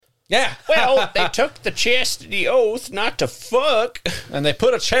Yeah. Well, they took the chastity oath not to fuck. And they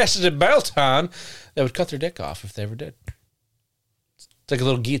put a chastity belt on that would cut their dick off if they ever did. It's like a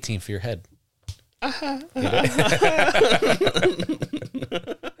little guillotine for your head.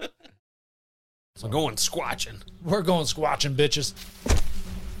 So going squatching. We're going squatching, bitches.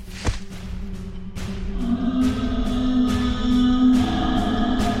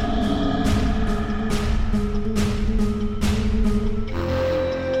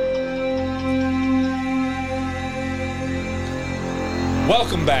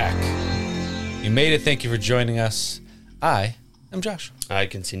 Welcome back. You made it. Thank you for joining us. I am Josh. I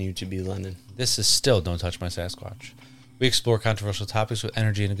continue to be Lennon. This is still Don't Touch My Sasquatch. We explore controversial topics with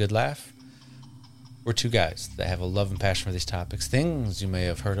energy and a good laugh. We're two guys that have a love and passion for these topics. Things you may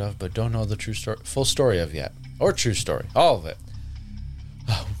have heard of, but don't know the true story, full story of yet. Or true story. All of it.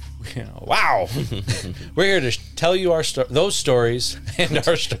 Oh, wow. We're here to tell you our those stories and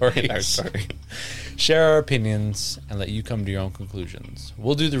our stories. Share our opinions and let you come to your own conclusions.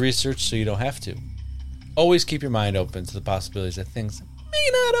 We'll do the research so you don't have to. Always keep your mind open to the possibilities that things may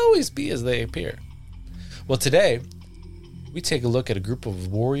not always be as they appear. Well, today, we take a look at a group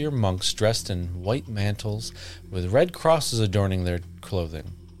of warrior monks dressed in white mantles with red crosses adorning their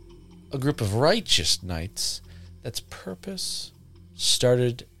clothing. A group of righteous knights that's purpose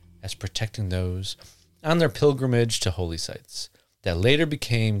started as protecting those on their pilgrimage to holy sites that later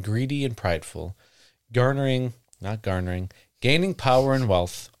became greedy and prideful, gaining power and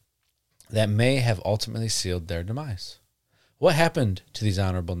wealth that may have ultimately sealed their demise. What happened to these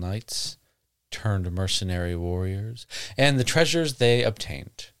honorable knights turned mercenary warriors and the treasures they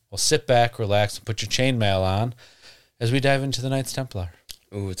obtained? Well, sit back, relax, and put your chainmail on as we dive into the Knights Templar.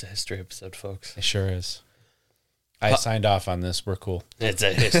 Ooh, it's a history episode, folks. It sure is. I signed off on this. We're cool. It's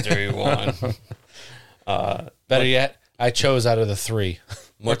a history one. Better yet, I chose out of the three.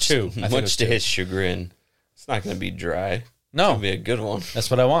 Much two. Much to his chagrin, it's not going to be dry. No. It's going to be a good one.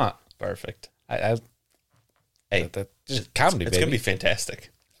 That's what I want. Perfect. Hey, just comedy, it's baby. going to be fantastic.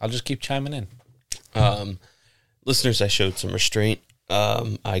 I'll just keep chiming in. Listeners, I showed some restraint.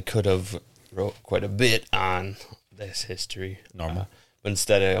 I could have wrote quite a bit on this history. Normal. But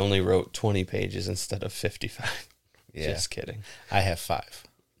instead, I only wrote 20 pages instead of 55. Yeah. Just kidding. I have 5.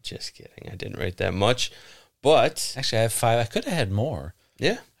 Just kidding. I didn't write that much. But actually, I have 5. I could have had more.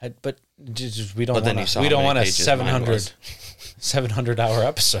 Yeah. But we don't want a 700 hour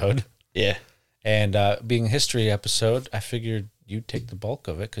episode. Yeah. And being a history episode, I figured you'd take the bulk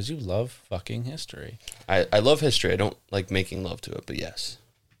of it because you love fucking history. I love history. I don't like making love to it, but yes.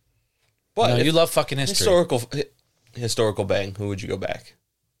 But no, you love fucking history. Historical bang. Who would you go back?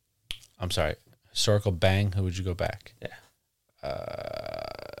 I'm sorry. Historical bang. Who would you go back? Yeah.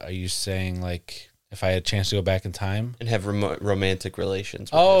 Are you saying like if I had a chance to go back in time and have romantic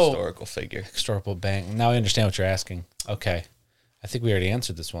relations with a historical figure? Historical bang. Now I understand what you're asking. Okay. I think we already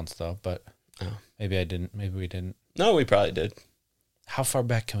answered this once though, but maybe I didn't. Maybe we didn't. No, we probably did. How far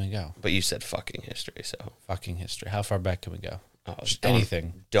back can we go? But you said fucking history, so fucking history. How far back can we go?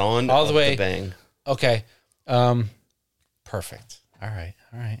 Anything. All the way. The bang. Okay. Perfect. All right.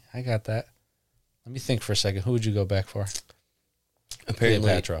 I got that. Let me think for a second. Who would you go back for? Apparently,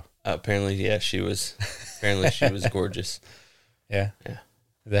 Cleopatra. Apparently, yeah, she was. Apparently, she was gorgeous. Yeah. Yeah.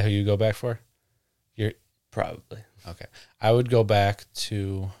 Is that who you go back for? You're probably okay. I would go back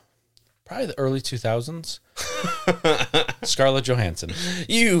to probably the early 2000s. Scarlett Johansson.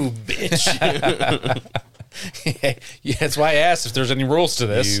 You bitch. Yeah, that's why I asked if there's any rules to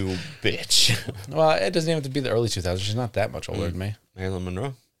this. You bitch. Well, it doesn't even have to be the early 2000s. She's not that much older than me. Marilyn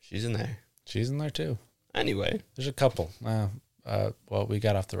Monroe. She's in there. She's in there too. Anyway, there's a couple. Well, we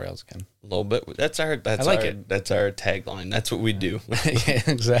got off the rails again. A little bit. That's our tagline. That's what we do. Yeah,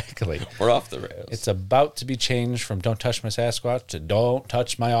 exactly. We're off the rails. It's about to be changed from "Don't touch my Sasquatch" to "Don't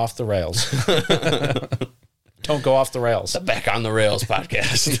touch my off the rails." Don't go off the rails. The Back on the Rails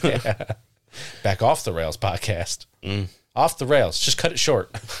podcast. Yeah. Back off the rails podcast. Off the rails. Just cut it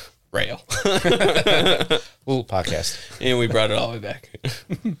short. Rail. Ooh, podcast. And we brought it all the way back.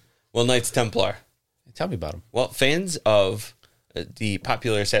 Well, Knights Templar. Tell me about them. Well, fans of the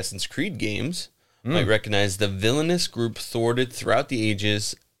popular Assassin's Creed games might recognize the villainous group thwarted throughout the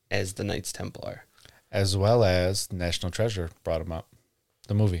ages as the Knights Templar. As well as National Treasure brought them up.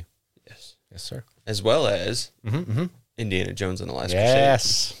 The movie. Yes. Yes, sir. As well as Indiana Jones and the Last Crusade.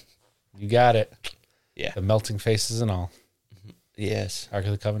 Yes. You got it. Yeah. The melting faces and all. Yes. Ark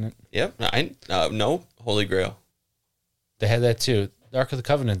of the Covenant. Yep. No. Holy Grail. They had that too. The Ark of the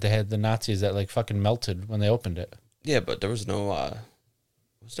Covenant, they had the Nazis that like fucking melted when they opened it. Yeah, but there was no,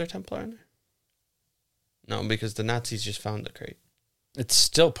 was there Templar in there? No, because the Nazis just found the crate. It's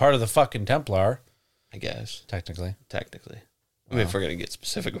still part of the fucking Templar, I guess. technically. I mean, if we're going to get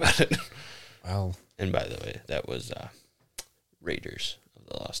specific about it. Well, And by the way, that was Raiders of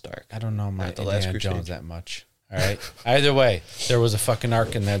the Lost Ark. I don't know my Not the Last Indiana Crusade. Jones that much. All right. Either way, there was a fucking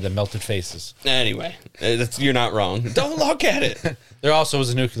ark in there that melted faces. Anyway, you're not wrong. Don't look at it. There also was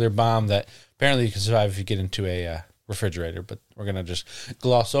a nuclear bomb that apparently you can survive if you get into a refrigerator, but we're going to just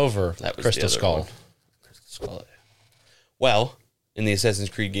gloss over That was Crystal the other Skull. one. Crystal Skull. Well, in the Assassin's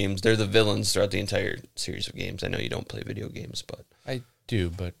Creed games, they're the villains throughout the entire series of games. I know you don't play video games, but I do,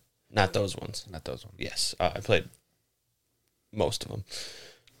 but not those ones. not those ones. Yes, I played most of them.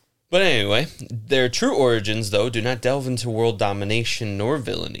 But anyway, their true origins, though, do not delve into world domination nor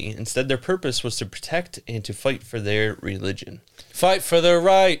villainy. Instead, their purpose was to protect and to fight for their religion. Fight for the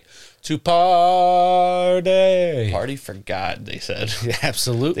right to party. Party for God, they said. Yeah,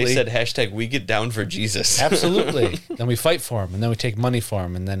 absolutely. They said hashtag we get down for Jesus. Absolutely. Then we fight for him, and then we take money for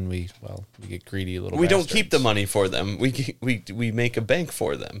him, and then we get greedy little We don't bastards. keep the money for them. We make a bank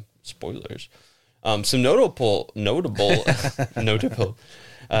for them. Spoilers. Some notable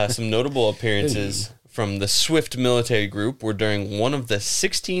appearances from the Swift military group were during one of the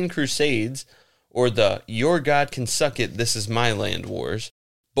 16 Crusades, or the Your God Can Suck It, This Is My Land wars.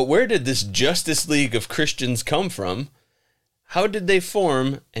 But where did this Justice League of Christians come from? How did they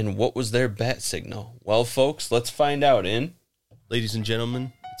form, and what was their bat signal? Well, folks, let's find out in... Ladies and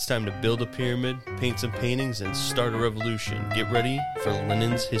gentlemen, it's time to build a pyramid, paint some paintings, and start a revolution. Get ready for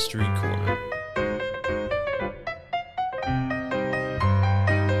Lenin's History Corner.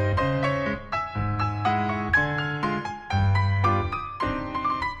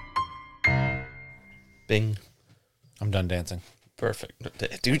 Bing. I'm done dancing.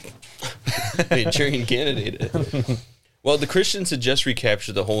 Perfect. Dude, Manchurian candidate. Well, the Christians had just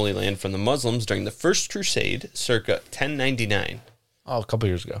recaptured the Holy Land from the Muslims during the First Crusade, circa 1099. Oh, a couple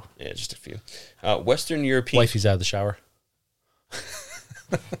years ago. Yeah, just a few. Western European... Wifey's out of the shower.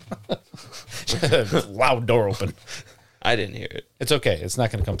 Loud door open. I didn't hear it. It's okay. It's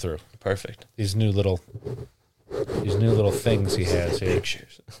not going to come through. Perfect. These new little things he has here.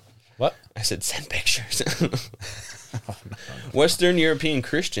 Pictures. What? I said send pictures. Western European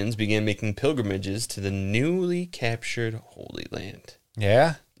Christians began making pilgrimages to the newly captured Holy Land.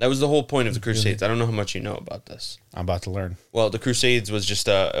 Yeah? That was the whole point of the Crusades. I don't know how much you know about this. I'm about to learn. Well, the Crusades was just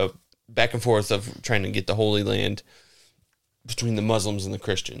a back and forth of trying to get the Holy Land between the Muslims and the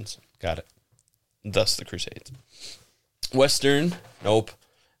Christians. Got it. Thus the Crusades. Western, nope.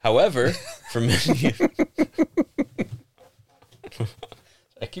 However, for many...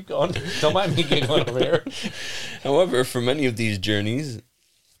 I keep going. Don't mind me giggling over here. However, for many of these journeys,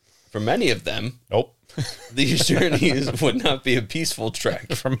 for many of them, Nope. these journeys would not be a peaceful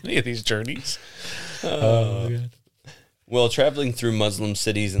trek. For many of these journeys. God. While traveling through Muslim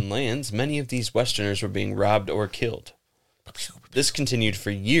cities and lands, many of these Westerners were being robbed or killed. This continued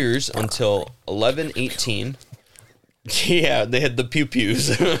for years until 1118. Yeah, they had the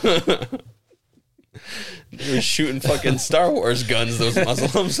pew-pews. They were shooting fucking Star Wars guns, those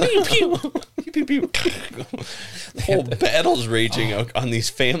Muslims. Pew, pew. Pew, pew, pew. Whole battles raging on these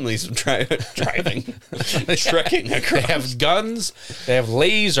families driving, trekking across. They have guns, they have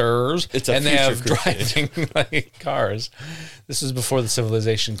lasers, It's a and they have future crusade. driving like cars. This is before the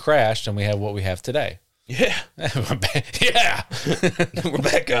civilization crashed and we have what we have today. Yeah. Yeah. We're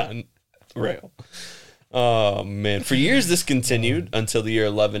back on rail. Oh, man. For years, this continued until the year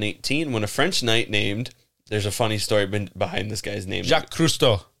 1118 when a French knight named... There's a funny story behind this guy's name. Jacques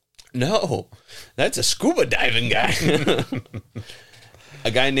Cousteau. No, that's a scuba diving guy.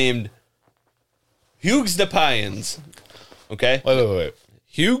 A guy named Hugues de Payens. Okay? Wait.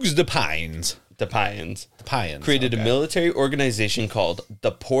 Hugues de Payens. De Payens. Created A military organization called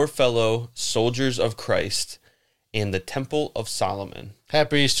the Poor Fellow Soldiers of Christ and the Temple of Solomon.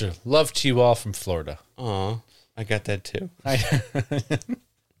 Happy Easter. Love to you all from Florida. Aw, I got that too.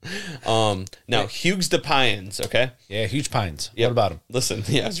 Now, Hugues de Payens, okay? yeah, huge pines. Yep. What about him? Listen,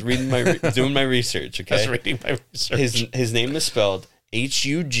 yeah, I was reading doing my research, okay? I was reading my research. His name is spelled Hugues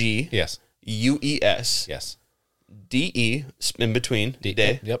Yes. Yes. DE in between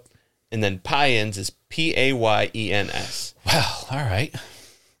day. Yep. And then Payens is Payens. Well, all right.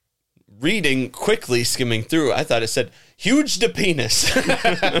 Reading quickly, skimming through, I thought it said huge de penis.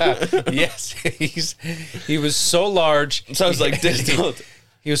 Yes, he was so large. So I was like,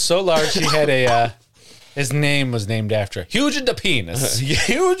 he was so large. He had a his name was named after Huge de Penis.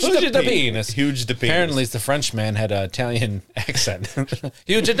 Huge de Penis. Huge de penis. Apparently, the Frenchman had an Italian accent.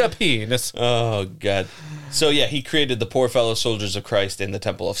 Huge de Penis. Oh God. So yeah, he created the Poor Fellow Soldiers of Christ in the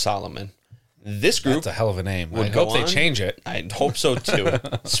Temple of Solomon. This group, That's a hell of a name. I would hope go they on. change it. I hope so too.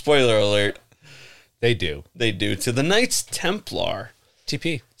 Spoiler alert, They do. they do, to the Knights Templar.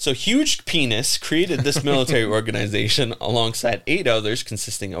 TP. So Huge Penis created this military organization alongside 8 others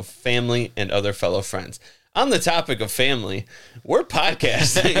consisting of family and other fellow friends. On the topic of family, we're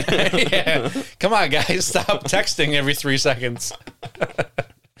podcasting. Yeah. Come on, guys. Stop texting every 3 seconds.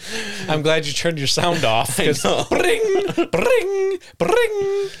 I'm glad you turned your sound off. Bring, bring,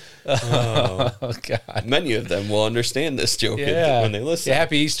 bring. Oh, God. Many of them will understand this joke Yeah. when they listen. Yeah,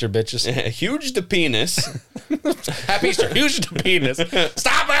 happy Easter, bitches. Huge the penis. Happy Easter. Huge the penis.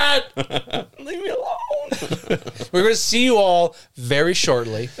 Stop it. Leave me alone. We're going to see you all very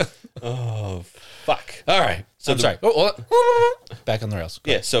shortly. Oh, fuck. All right. So I'm sorry. Oh, back on the rails.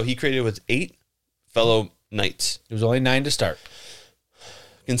 Yeah, so he created with 8 fellow knights, It was only 9 to start.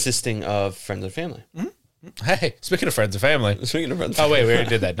 consisting of friends and family. Hey, speaking of friends and family. Speaking of friends, Oh, wait, we already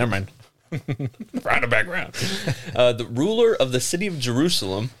did that. Never mind. Round and back round. the ruler of the city of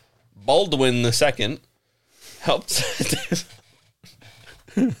Jerusalem, Baldwin II, helped.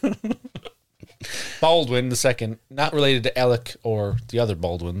 Baldwin the second, not related to Alec or the other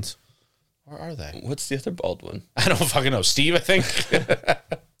Baldwins. Or are they? What's the other Baldwin? I don't fucking know. Steve, I think.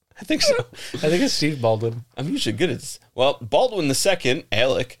 I think so. I think it's Steve Baldwin. I'm usually good at this. Well, Baldwin II,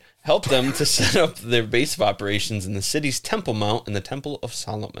 Alec, helped them to set up their base of operations in the city's Temple Mount and the Temple of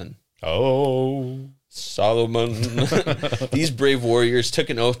Solomon. Oh. Solomon. These brave warriors took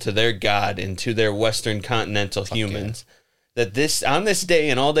an oath to their God and to their Western continental humans that on this day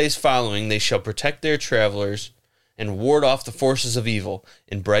and all days following, they shall protect their travelers and ward off the forces of evil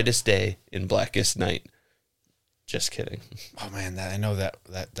in brightest day, in blackest night. Just kidding. Oh, man, I know that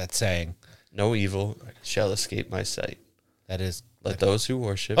saying. No evil shall escape my sight. That is. Let those who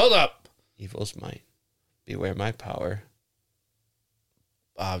worship Hold up. evil's might beware my power.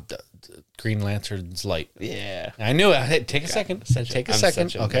 Green Lantern's light. Yeah. I knew it. Hey, take a second. Take a I'm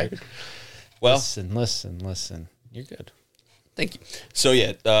second. such a Okay. nerd. Well, Listen. You're good. thank you. So,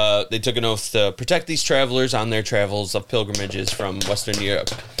 yeah, they took an oath to protect these travelers on their travels of pilgrimages from Western Europe.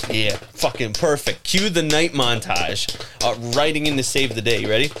 Yeah, fucking perfect. Cue the night montage. Riding in to save the day. You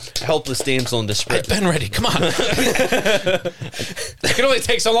ready? Helpless damsel in distress. I've been ready. Come on. That can only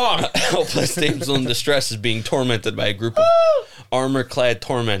take so long. Helpless damsel in distress is being tormented by a group of armor-clad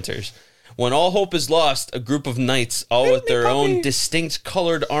tormentors. When all hope is lost, a group of knights, all with their own distinct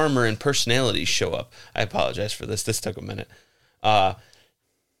colored armor and personalities, show up. I apologize for this. This took a minute. The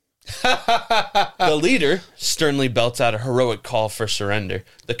leader sternly belts out a heroic call for surrender.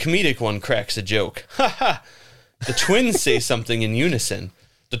 The comedic one cracks a joke. Ha ha! The twins say something in unison.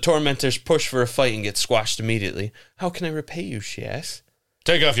 The tormentors push for a fight and get squashed immediately. How can I repay you, she asks.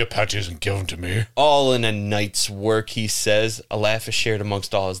 Take off your patches and give them to me. All in a night's work, he says. A laugh is shared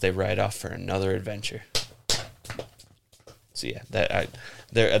amongst all as they ride off for another adventure. So yeah, I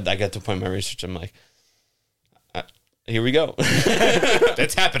got to the point in my research. I'm like, here we go.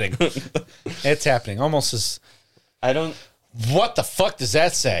 It's happening. It's happening. Almost as. I don't. What the fuck does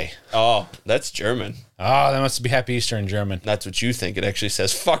that say? Oh, that's German. Oh, that must be Happy Easter in German. That's what you think. It actually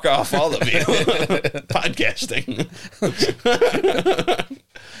says, fuck off, all of you. Podcasting.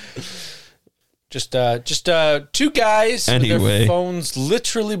 Just 2 guys with Anyway. their phones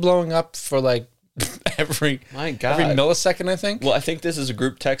literally blowing up for like every My God. every millisecond, I think. Well, I think this is a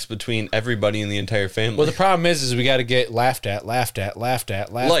group text between everybody in the entire family. Well, the problem is we got to get laughed at, Liked,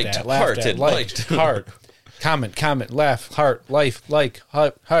 hearted, liked. heart, comment, laugh, heart, life, like,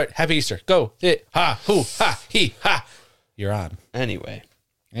 heart, Happy Easter, go, it, ha, hoo, ha, he, ha. You're on. Anyway,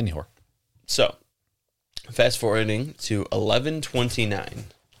 Anywhere. so fast forwarding to 1129.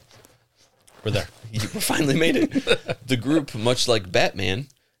 We're there. We finally made it. The group, much like Batman,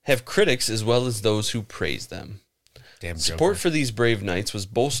 have critics as well as those who praise them. Damn Support Joker. for these brave knights was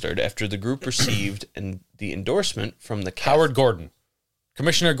bolstered after the group received the endorsement from the Howard Gordon.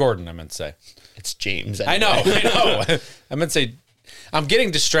 Commissioner Gordon, I meant to say. It's James. I know. I meant to say, I'm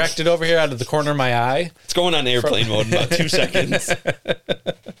getting distracted over here out of the corner of my eye. It's going on airplane mode in about 2 seconds.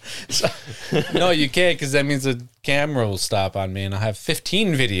 No, you can't, because that means the camera will stop on me, and I'll have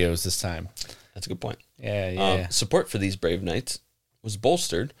 15 videos this time. That's a good point. Yeah. Support for these brave knights was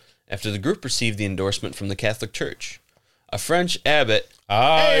bolstered after the group received the endorsement from the Catholic Church. A French abbot.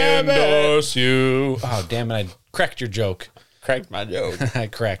 I endorse you. Oh, damn it. I cracked your joke. Cracked my joke. I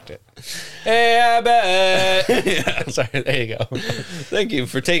cracked it. Hey, I bet. Yeah. Sorry, there you go. Thank you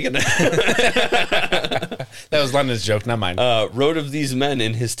for taking it. That was London's joke, not mine. Wrote of these men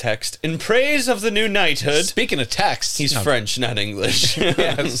in his text in praise of the new knighthood. Speaking of text, He's French, not English.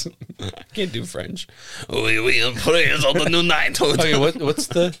 Yes. I can't do French. Oui, in praise of the new knighthood. Okay, what's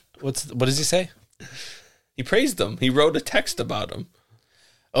the What does he say? He praised them. He wrote a text about them.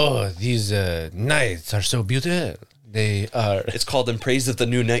 Oh, these knights are so beautiful. They are. It's called In Praise of the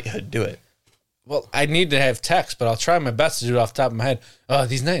New Knighthood. Do it. Well, I need to have text, but I'll try my best to do it off the top of my head. Oh,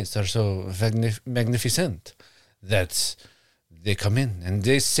 these knights are so magnificent that they come in and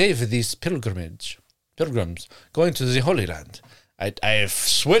they save these pilgrims going to the Holy Land. I've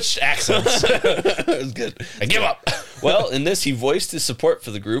switched accents. It was good. I give up. Well, in this, he voiced his support for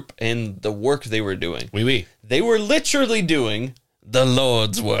the group and the work they were doing. Oui. They were literally doing the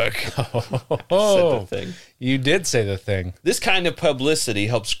Lord's work. Oh, Said the thing. you did say the thing. This kind of publicity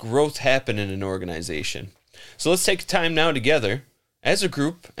helps growth happen in an organization. So let's take time now together as a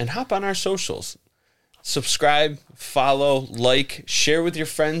group and hop on our socials. Subscribe, follow, like, share with your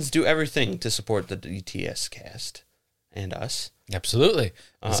friends, do everything to support the DTS cast and us. Absolutely.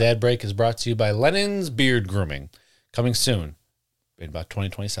 This ad break is brought to you by Lennon's Beard Grooming. Coming soon in about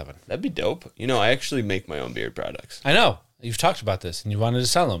 2027. That'd be dope. You know, I actually make my own beard products. I know. You've talked about this and you wanted to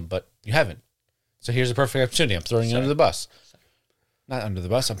sell them, but you haven't. So here's a perfect opportunity. I'm throwing you under the bus. Not under the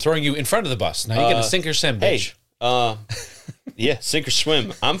bus. I'm throwing you in front of the bus. Now you get a sink or swim, bitch. Yeah, sink or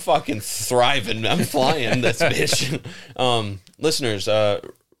swim. I'm fucking thriving. I'm flying this bitch. Listeners,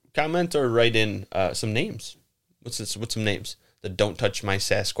 comment or write in some names. What's some names? The Don't Touch My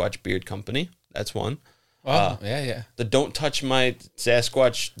Sasquatch Beard Company. That's one. Oh, yeah. The Don't Touch My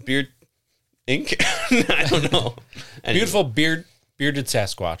Sasquatch Beard Inc. I don't know. Anyway. Beautiful bearded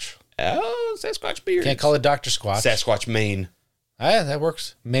Sasquatch. Oh, Sasquatch beard. Can't call it Dr. Squatch. Sasquatch Maine. Ah, yeah, that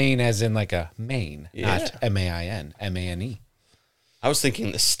works. Maine as in like a Maine, Yeah. not M-A-I-N, M-A-N-E. I was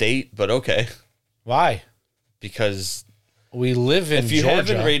thinking the state, but okay. Why? Because We live in if you Georgia.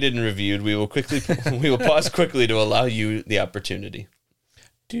 haven't rated and reviewed, we will pause quickly to allow you the opportunity.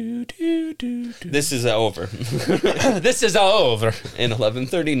 This is over. This is all over. In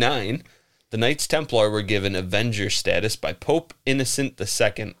 1139, the Knights Templar were given Avenger status by Pope Innocent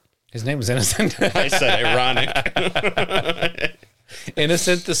II. His name was Innocent. I said ironic.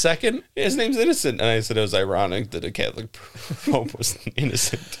 Innocent the Second? His name's Innocent. And I said it was ironic that a Catholic Pope was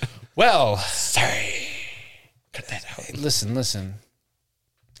innocent. Well, Sorry. Cut that out. listen.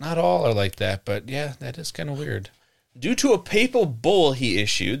 Not all are like that, but yeah, that is kind of weird. Due to a papal bull he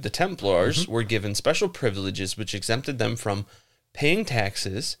issued, the Templars were given special privileges which exempted them from paying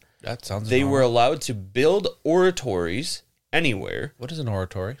taxes. That sounds They normal. were allowed to build oratories anywhere. What is an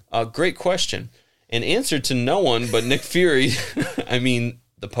oratory? Great question. An answer to no one but Nick Fury, I mean,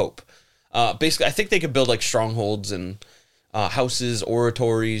 the Pope. Basically, I think they could build like strongholds and houses,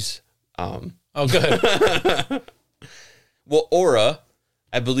 oratories. Oh, good. Well, aura,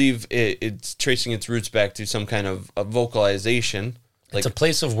 I believe it's tracing its roots back to some kind of a vocalization. It's a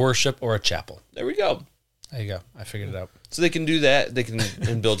place of worship or a chapel. There we go. There you go. I figured it out. So they can do that. They can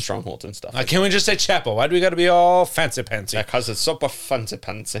and build strongholds and stuff. Can't we just say chapel? Why do we got to be all fancy-pantsy? Because it's super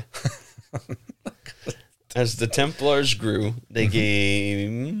fancy. As the Templars grew, they gave...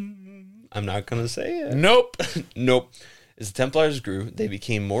 I'm not going to say it. Nope. Nope. As the Templars grew, they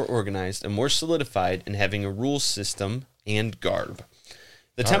became more organized and more solidified in having a rule system and garb.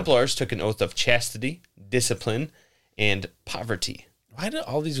 The Templars took an oath of chastity, discipline, and poverty. Why do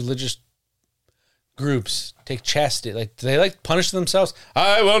all these religious groups take chastity? Like, do they like punish themselves?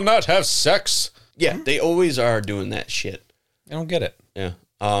 I will not have sex. Yeah, they always are doing that shit. I don't get it. Yeah.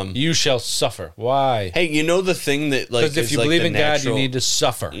 You shall suffer. Why? Hey, you know the thing that like Because if is you like believe the in God, natural- you need to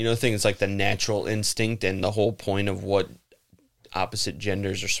suffer. You know the thing is like the natural instinct and the whole point of what opposite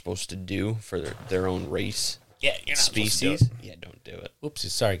genders are supposed to do for their own race. Yeah, you're not Species. Yeah, don't do it. Oopsie,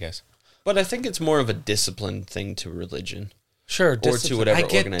 sorry guys. But I think it's more of a disciplined thing to religion. Sure, to discipline. whatever I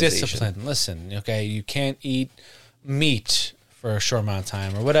get organization. discipline. Listen, okay, you can't eat meat for a short amount of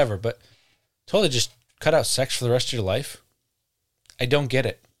time or whatever, but totally just cut out sex for the rest of your life. I don't get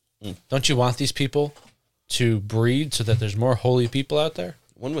it. Don't you want these people to breed so that there's more holy people out there?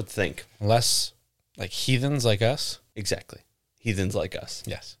 One would think. Less like heathens like us? Exactly. Heathens like us.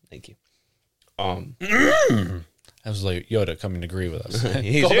 Yes. Thank you. That was like Yoda coming to agree with us.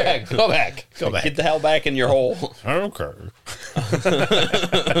 He's Go here. back. Go back. Go back. Get the hell back in your hole. Okay.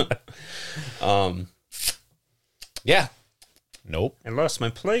 Yeah. Nope. I lost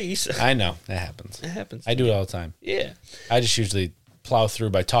my place. I know. That happens. It happens. I do it all the time. Yeah. I just usually plow through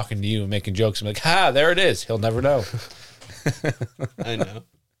by talking to you and making jokes. I'm like, ha, there it is. He'll never know. I know.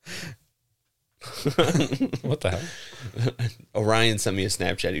 What the hell? Orion sent me a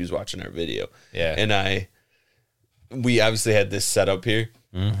Snapchat. He was watching our video. Yeah. And we obviously had this set up here.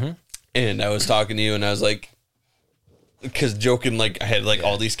 Mm-hmm. And I was talking to you and I was like, because joking, like I had like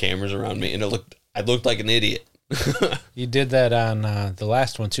all these cameras around me and I looked like an idiot. You did that on the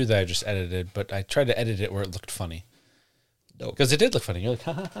last one, too, that I just edited, but I tried to edit it where it looked funny. Because it did look funny. You're like,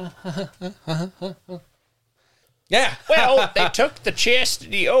 ha, ha, ha, ha, ha, ha, ha. Yeah. Well, they took the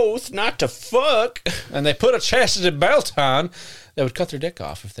chastity oath not to fuck. And they put a chastity belt on that would cut their dick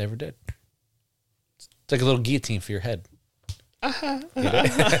off if they ever did. It's like a little guillotine for your head.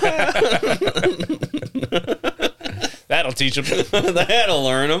 That'll teach them. That'll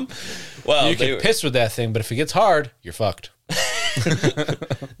learn them. Well, You can piss with that thing, but if it gets hard, you're fucked.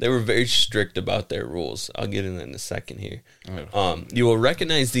 They were very strict about their rules. I'll get into that in a second here. You will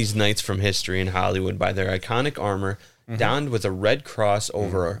recognize these knights from history in Hollywood by their iconic armor, donned with a red cross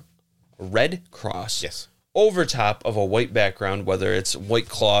over a red cross. Yes. Over top of a white background, whether it's white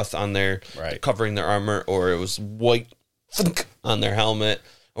cloth on their Right. covering their armor, or it was white on their helmet,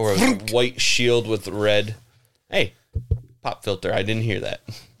 or it was a white shield with red. Hey, pop filter. I didn't hear that.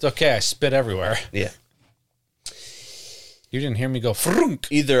 It's okay. I spit everywhere. Yeah. You didn't hear me go frunk.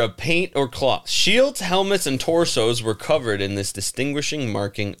 Either a paint or cloth. Shields, helmets, and torsos were covered in this distinguishing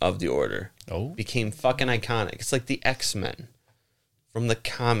marking of the order. Oh. Became fucking iconic. It's like the X-Men from the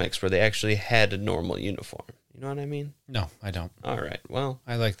comics where they actually had a normal uniform. You know what I mean? No, I don't. All right. Well,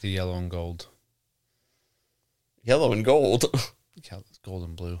 I like the yellow and gold. yellow and gold. Gold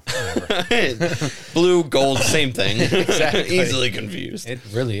and blue. Whatever. Blue, gold, same thing. Exactly. Easily confused. It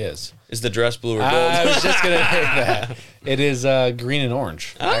really is. Is the dress blue or gold? I was just going to say that. It is green and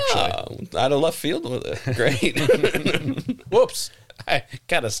orange, actually. Out of left field with it. Great. Whoops. I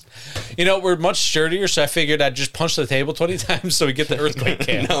got us. We're much sturdier, so I figured I'd just punch the table 20 times so we get the earthquake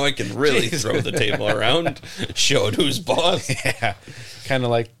cam. Now I can really throw the table around, show it who's boss. Yeah. Kind of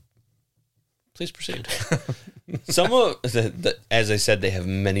like, please proceed. Some of as I said, they have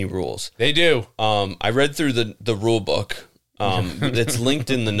many rules. They do. I read through the rule book. It's linked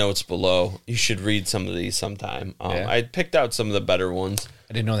in the notes below. You should read some of these sometime. Yeah. I picked out some of the better ones.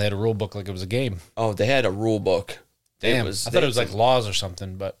 I didn't know they had a rule book like it was a game. Oh, they had a rule book. Damn. I thought it was like laws or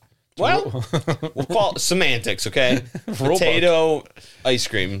something, but. Well, we'll call it semantics, okay? Rule Potato ice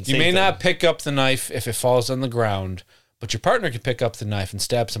cream. You may not pick up the knife if it falls on the ground, but your partner can pick up the knife and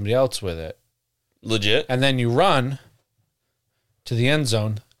stab somebody else with it. Legit. And then you run to the end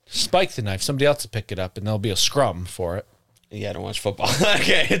zone, spike the knife, somebody else will pick it up, and there'll be a scrum for it. Yeah, I don't watch football.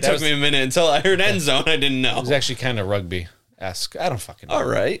 Okay, it took me a minute until I heard end zone. I didn't know. It was actually kind of rugby-esque. I don't fucking know. All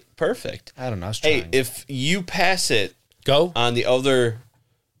right, perfect. I don't know. I was trying. Hey, if you pass it Go. on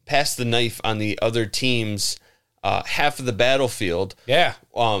pass the knife on the other team's half of the battlefield, Yeah.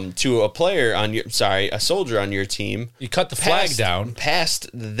 to a soldier on your team, You cut the flag down. past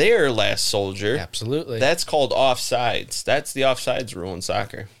their last soldier. Absolutely. That's called offsides. That's the offsides rule in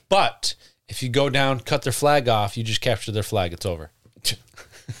soccer. But if you go down, cut their flag off, you just capture their flag. It's over.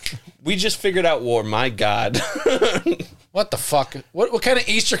 We just figured out war. My God. What the fuck? What kind of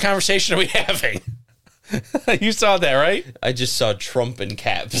Easter conversation are we having? You saw that, right? I just saw Trump in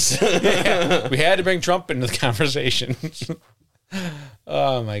caps. Yeah. We had to bring Trump into the conversation.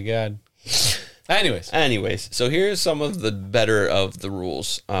 Oh, my God. Anyways, so here's some of the better of the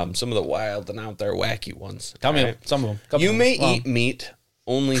rules. Some of the wild and out there wacky ones. Tell me All right? some of them. You may eat meat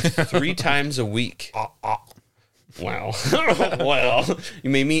only 3 times a week. Wow. Well, you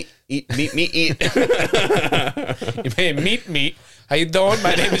may eat. You may meet. How you doing?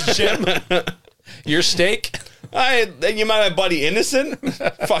 My name is Jim. Your steak? You might have buddy innocent.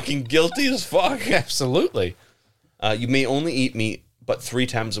 Fucking guilty as fuck. Absolutely. You may only eat meat, but 3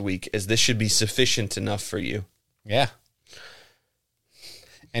 times a week, as this should be sufficient enough for you. Yeah.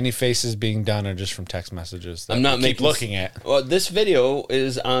 Any faces being done are just from text messages that I'm not keep looking at. Well, this video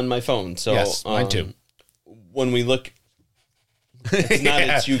is on my phone, so Yes, mine too. When we look, it's not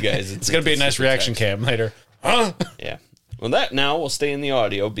Yeah. it's you guys. It's going to be a nice reaction cam later. Huh? Yeah. Well, that now will stay in the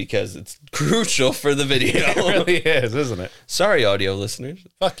audio because it's crucial for the video. It really is, isn't it? Sorry, audio listeners.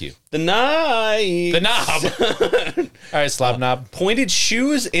 Fuck you. The knife. The knob. All right, slob knob. Pointed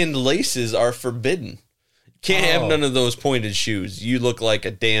shoes and laces are forbidden. Can't have none of those pointed shoes. You look like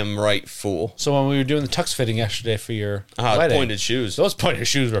a damn right fool. So when we were doing the tux fitting yesterday for your wedding, Pointed shoes. those pointed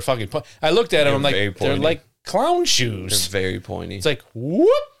shoes were fucking I looked at them, I'm like, very they're pointy. like clown They're shoes. very pointy. It's like, whoop.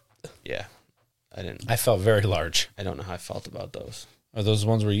 Yeah. I felt very large. I don't know how I felt about those. Are those the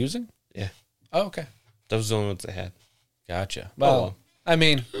ones we're using? Yeah. Oh, okay. Those are the only ones I had. Gotcha. Well, I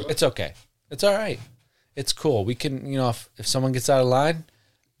mean, it's okay. It's all right. It's cool. We can, if someone gets out of line,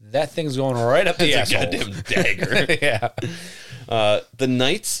 that thing's going right up the It's a asshole. goddamn dagger. Yeah. The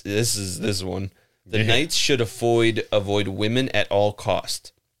knights, this one. The knights should avoid women at all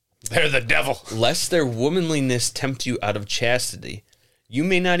cost. They're the devil. Lest their womanliness tempt you out of chastity. You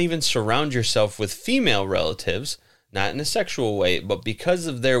may not even surround yourself with female relatives, not in a sexual way, but because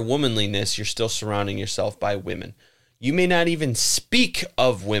of their womanliness, you're still surrounding yourself by women. You may not even speak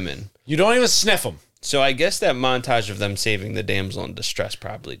of women. You don't even sniff them. So I guess that montage of them saving the damsel in distress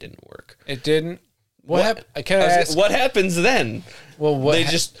probably didn't work. It didn't. What happens then? Well, they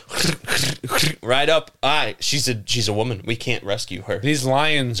just right up. She's a woman. We can't rescue her. These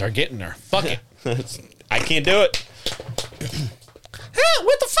lions are getting her. Fuck it. I can't do it.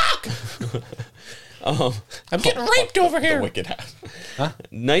 What the fuck? I'm getting raped over here. The wicked house. Huh?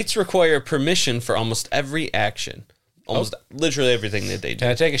 Knights require permission for almost every action. Literally everything that they do. Can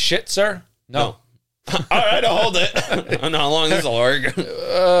I take a shit, sir? No. All right, I'll hold it. I don't know how long this will work.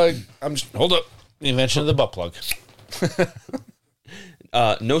 Hold up. The invention of the butt plug.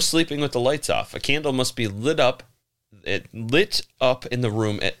 No sleeping with the lights off. A candle must be lit up in the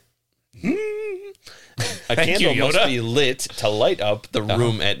room at... A candle must be lit to light up the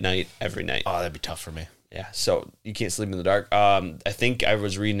room at night, every night. Oh, that'd be tough for me. Yeah, so you can't sleep in the dark. I think I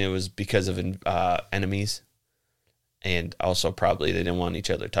was reading it was because of enemies. And also probably they didn't want each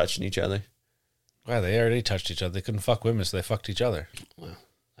other touching each other. Well, they already touched each other. They couldn't fuck women, so they fucked each other. Well,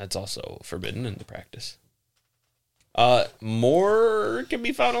 that's also forbidden in the practice. More can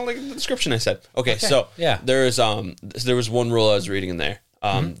be found on the description I said. Okay, so yeah. there was one rule I was reading in there.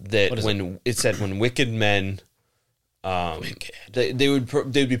 That it said when wicked men they'd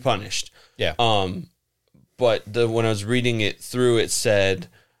be punished. Yeah. But when I was reading it through, it said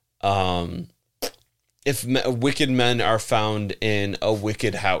if wicked men are found in a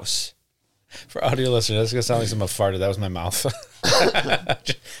wicked house. For audio listeners, that's gonna sound like someone farted. That was my mouth.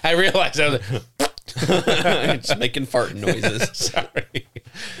 I realized I was like, just making farting noises. Sorry.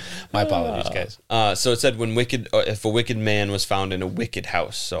 My apologies, guys. So it said if a wicked man was found in a wicked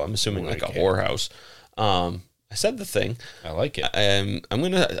house. So I'm assuming like a whorehouse. I said the thing. I like it.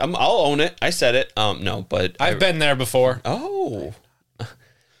 I'll own it. I said it. No, but I've been there before. Oh.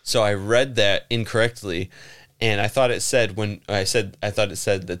 So I read that incorrectly, and I thought it said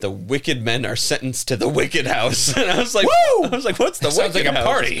that the wicked men are sentenced to the wicked house. And I was like, woo! I was like, what's the wicked house? Sounds like a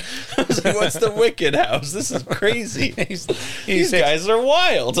party. I was like, what's the wicked house? This is crazy. These guys are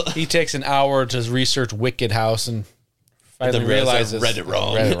wild. He takes an hour to research Wicked House and finally realizes read it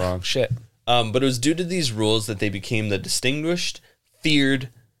wrong. Shit. But it was due to these rules that they became the distinguished, feared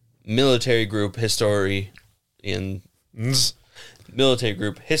military group history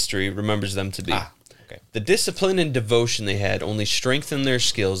remembers them to be. Okay. The discipline and devotion they had only strengthened their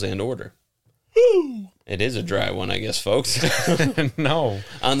skills and order. It is a dry one, I guess, folks. No.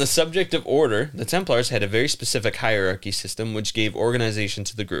 On the subject of order, the Templars had a very specific hierarchy system which gave organization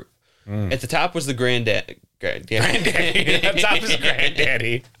to the group. At the top was the granddaddy. At the top was the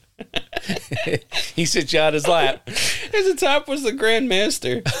granddaddy. He sits you on his lap. At the top was the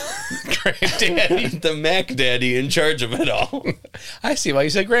Grandmaster. Granddaddy. The Mac Daddy in charge of it all. I see why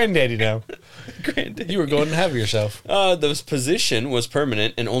you said granddaddy now. Granddaddy. You were going to have yourself. This position was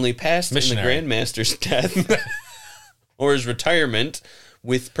permanent and only passed in the Grandmaster's death or his retirement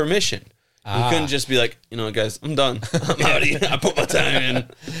with permission. You couldn't just be like, you know, guys, I'm done. I'm out of here. I put my time in.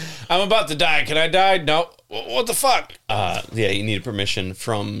 I'm about to die. Can I die? No. What the fuck? Yeah, you needed permission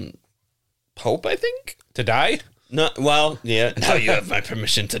from Pope, I think. To die? No, well, yeah. Now you have my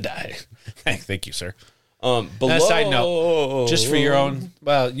permission to die. Thank you, sir. Below... Side note, just for your own,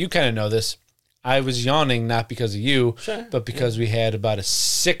 well, you kind of know this. I was yawning not because of you, but because we had about a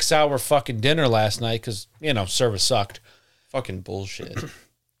 6-hour fucking dinner last night because, you know, service sucked. Fucking bullshit.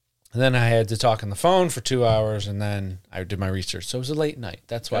 And then I had to talk on the phone for 2 hours, and then I did my research. So it was a late night.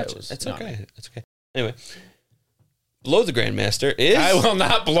 That's why it was. It's okay. It's okay. Anyway, below the Grandmaster is... I will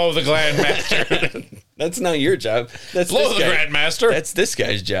not blow the Grandmaster. That's not your job. That's blow the Grandmaster. That's this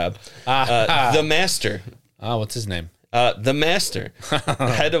guy's job. The Master. Oh, what's his name? The Master.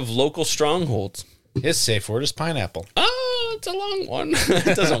 Head of local strongholds. His safe word is pineapple. Oh, it's a long one.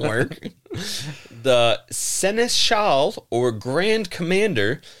 It doesn't work. The Seneschal, or Grand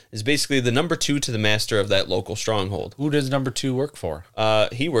Commander, is basically the number 2 to the master of that local stronghold. Who does number 2 work for?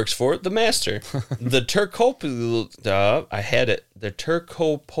 He works for the master. The The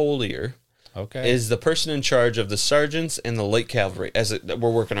Turcopolier is the person in charge of the sergeants and the light cavalry.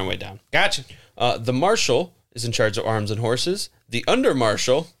 We're working our way down. Gotcha. The Marshal is in charge of arms and horses. The Under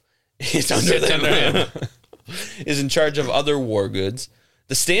Marshal is under them. Is in charge of other war goods.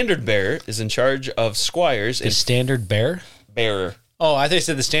 The Standard Bearer is in charge of squires. The Standard Bearer? Bearer. Oh, I thought you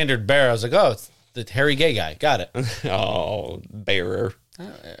said the Standard Bearer. I was like, oh, it's the hairy gay guy. Got it. Oh, bearer.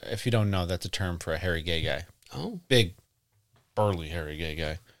 If you don't know, that's a term for a hairy gay guy. Oh. Big, burly, hairy gay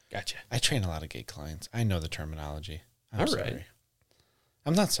guy. Gotcha. I train a lot of gay clients. I know the terminology. I'm All sorry. right.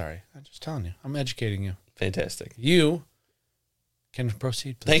 I'm not sorry. I'm just telling you. I'm educating you. Fantastic. You can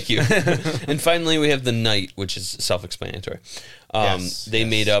proceed, please. Thank you. And finally, we have the Knight, which is self-explanatory. They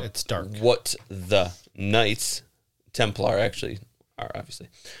made up it's dark. what the Knights Templar actually are, obviously.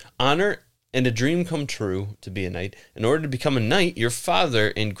 Honor and a dream come true to be a knight. In order to become a knight, your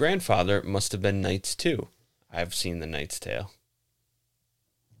father and grandfather must have been knights too. I've seen The Knight's Tale.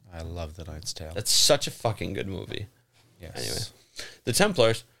 I love The Knight's Tale. That's such a fucking good movie. Yes. Anyway, the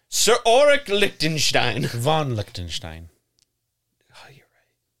Templars, Sir Ulrich Liechtenstein. Von Liechtenstein. Oh, you're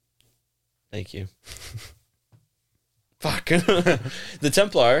right. Thank you. Fuck. The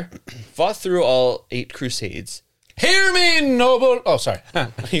Templar fought through all 8 crusades. Hear me, noble. Oh, sorry.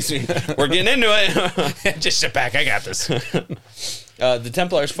 We're getting into it. Just sit back. I got this. The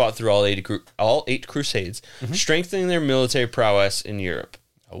Templars fought through all 8 crusades, strengthening their military prowess in Europe.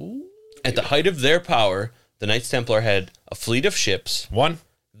 Oh. At the height of their power, the Knights Templar had a fleet of ships, 1,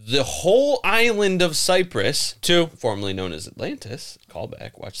 the whole island of Cyprus, 2. formerly known as Atlantis. Call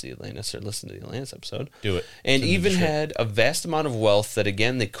back, watch the Atlantis, or listen to the Atlantis episode. Do it. And even had a vast amount of wealth that,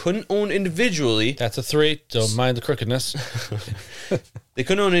 again, they couldn't own individually. That's a 3. Don't mind the crookedness. They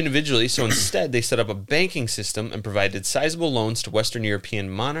couldn't own individually, so instead they set up a banking system and provided sizable loans to Western European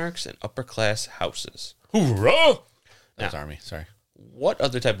monarchs and upper-class houses. Hoorah! That's army. Sorry. What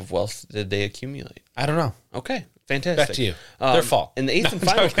other type of wealth did they accumulate? I don't know. Okay, fantastic. Back to you. Their fault. In the 8th and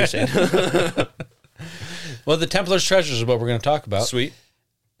final crusade. Well, the Templar's treasures is what we're going to talk about. Sweet.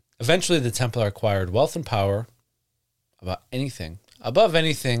 Eventually, the Templar acquired wealth and power above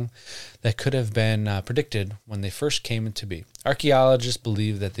anything that could have been predicted when they first came into being. Archaeologists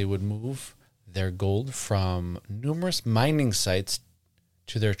believe that they would move their gold from numerous mining sites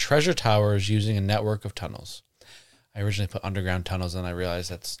to their treasure towers using a network of tunnels. I originally put underground tunnels, and I realized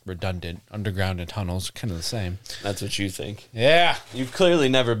that's redundant. Underground and tunnels are kind of the same. That's what you think. Yeah. You've clearly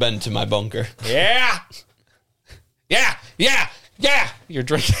never been to my bunker. Yeah. Yeah. You're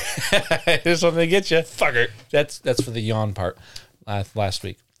drinking. Here's something to get you. Fucker. That's for the yawn part last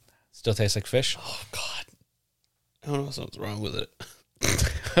week. Still tastes like fish? Oh, God. I don't know something's wrong with it.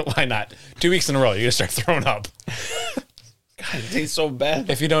 Why not? 2 weeks in a row, you're going to start throwing up. God, it tastes so bad.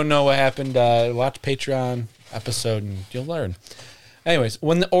 If you don't know what happened, watch Patreon episode and you'll learn. Anyways,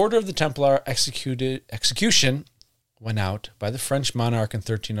 when the Order of the Templar execution went out by the French monarch in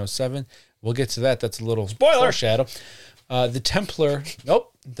 1307, we'll get to that. That's a little foreshadow.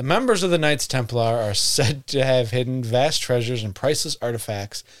 The members of the Knights Templar are said to have hidden vast treasures and priceless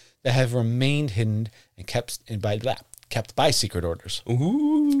artifacts that have remained hidden and kept by secret orders.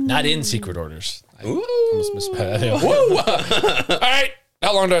 Ooh. Not in secret orders. I Ooh. almost misspelled it. Woo! All right.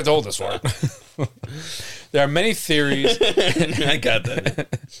 How long do I have to hold this for? There are many theories. I got that.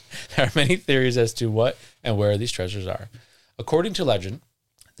 There are many theories as to what and where these treasures are. According to legend,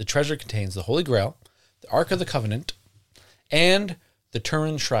 the treasure contains the Holy Grail, the Ark of the Covenant, and the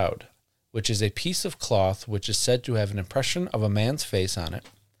Turin Shroud, which is a piece of cloth which is said to have an impression of a man's face on it,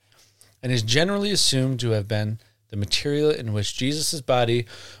 and is generally assumed to have been the material in which Jesus' body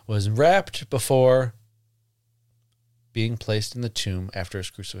was wrapped before being placed in the tomb after his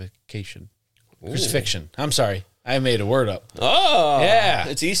crucifixion. Ooh. Crucifixion. I'm sorry. I made a word up. Oh. Yeah.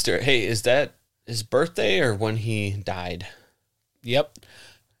 It's Easter. Hey, is that his birthday or when he died? Yep.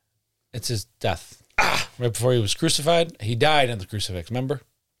 It's his death. Right before he was crucified. He died in the crucifix, remember?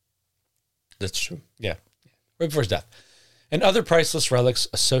 That's true. Yeah. Right before his death. And other priceless relics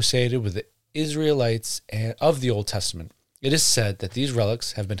associated with the Israelites of the Old Testament. It is said that these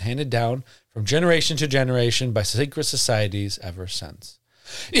relics have been handed down from generation to generation by secret societies ever since.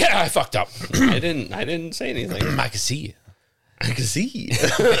 Yeah, I fucked up. I didn't say anything. I can see you. I can see.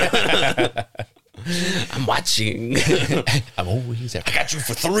 I'm watching. I'm always there. I got you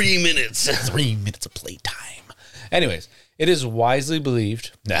for 3 minutes. 3 minutes of playtime. Anyways, it is widely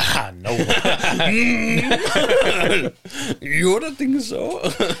believed. Nah, no. You don't think so?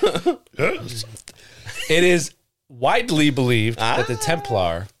 It is widely believed that the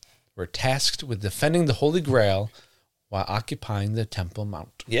Templar were tasked with defending the Holy Grail while occupying the Temple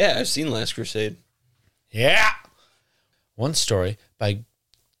Mount. Yeah, I've seen Last Crusade. Yeah. One story by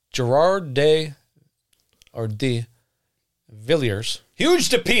Gerard de Villiers. Huge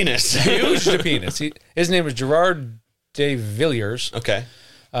to penis. Huge to penis. His name was Gerard de Villiers. Okay.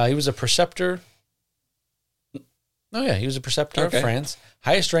 He was a preceptor. Oh, yeah. He was a preceptor of France.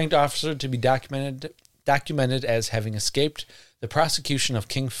 Highest ranked officer to be documented as having escaped the prosecution of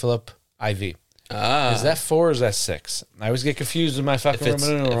King Philip IV. Ah. Is that 4 or is that 6? I always get confused with my fucking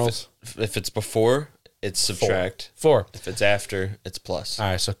Roman numerals. If it's before, it's subtract. 4. If it's after, it's plus. All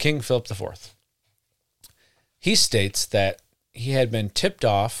right, so King Philip IV. He states that he had been tipped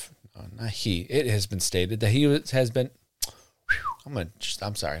off. Oh, not he. It has been stated that has been.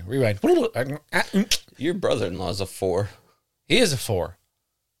 I'm sorry. Rewind. Your brother-in-law's a 4. He is a 4.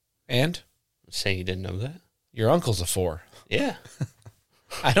 And? Say you didn't know that? Your uncle's a 4. Yeah.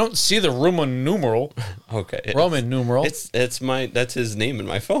 I don't see the Roman numeral. Okay. Roman numeral. That's his name in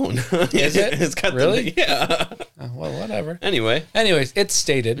my phone. Is it? It's got really? Yeah. Well, whatever. Anyways, it's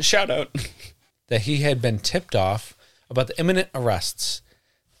stated shout out that he had been tipped off about the imminent arrests.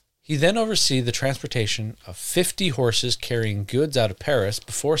 He then oversaw the transportation of 50 horses carrying goods out of Paris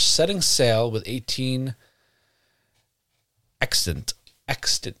before setting sail with 18 extant.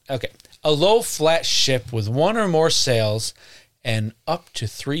 Okay. A low flat ship with one or more sails and up to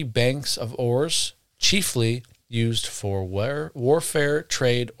 3 banks of oars, chiefly used for warfare,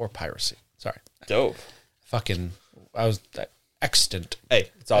 trade, or piracy. Sorry. Dope. Extant. Hey,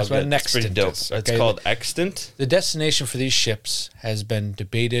 it's all good. It's pretty dope. Okay? It's called extant. The destination for these ships has been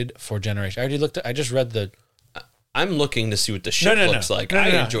debated for generations. I just read the... I'm looking to see what the ship looks like.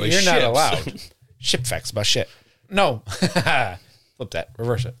 I enjoy You're ships. not allowed. Ship facts about shit. No. Flip that.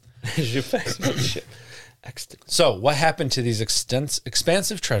 Reverse it. Ship facts about shit. Extant. So, what happened to these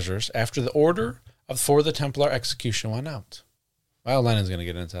expansive treasures after the order for the Templar execution went out? Well, Lennon's going to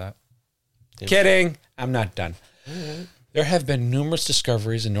get into that. Damn. Kidding. I'm not done. Right. There have been numerous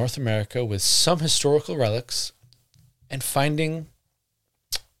discoveries in North America with some historical relics and finding...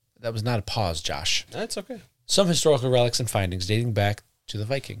 That was not a pause, Josh. That's okay. Some historical relics and findings dating back to the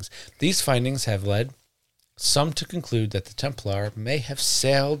Vikings. These findings have led some to conclude that the Templar may have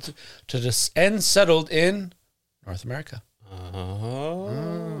sailed to and settled in North America.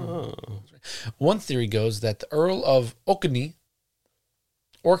 Oh. One theory goes that the Earl of Orkney,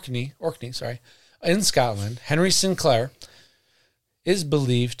 in Scotland, Henry Sinclair, is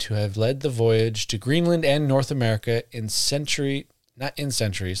believed to have led the voyage to Greenland and North America a century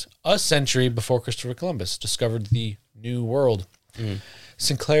before Christopher Columbus discovered the New World.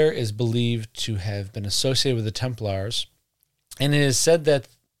 Sinclair is believed to have been associated with the Templars, and it is said that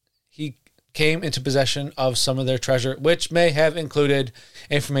he came into possession of some of their treasure, which may have included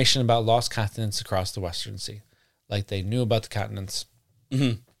information about lost continents across the Western Sea. Like they knew about the continents.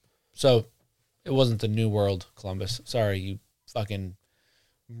 Mm-hmm. So it wasn't the New World, Columbus. Sorry, you fucking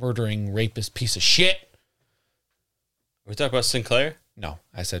murdering rapist piece of shit. Are we talking about Sinclair? No,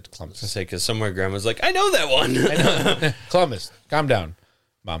 I said Columbus. I was going to say, because somewhere Grandma's like, I know that one. I know. Columbus, calm down,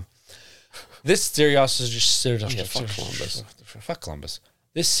 Mom. This theory also just... fuck Columbus. Fuck Columbus.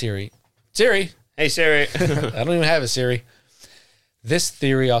 This Siri... Siri! Hey, Siri. I don't even have a Siri. This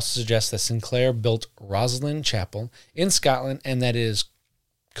theory also suggests that Sinclair built Rosslyn Chapel in Scotland and that it is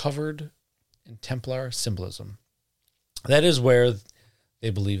covered in Templar symbolism. That is where they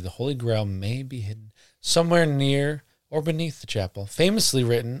believe the Holy Grail may be hidden, somewhere near or beneath the chapel, famously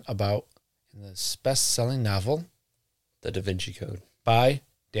written about in this best-selling novel, The Da Vinci Code, by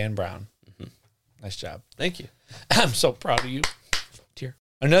Dan Brown. Mm-hmm. Nice job. Thank you. I'm so proud of you. Dear.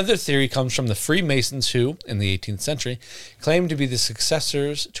 Another theory comes from the Freemasons who, in the 18th century, claimed to be the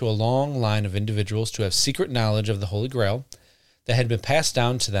successors to a long line of individuals to have secret knowledge of the Holy Grail that had been passed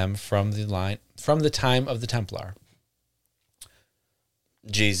down to them from the time of the Templar.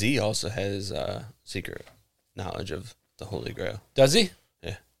 Jay-Z also has secret knowledge of the Holy Grail. Does he?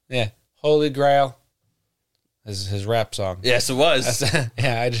 Yeah. Yeah. Holy Grail. His rap song. Yes, it was.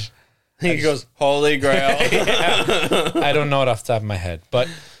 Yeah, he goes, Holy Grail. Yeah. I don't know it off the top of my head. But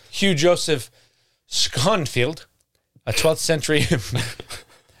Hugh Joseph Schonfield, a 12th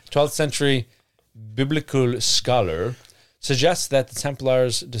century biblical scholar, suggests that the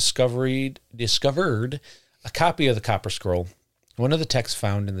Templars discovered a copy of the Copper Scroll, one of the texts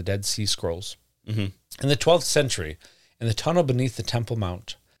found in the Dead Sea Scrolls, in the 12th century, in the tunnel beneath the Temple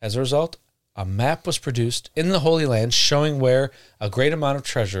Mount. As a result, a map was produced in the Holy Land showing where a great amount of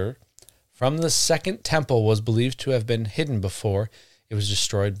treasure from the Second Temple was believed to have been hidden before it was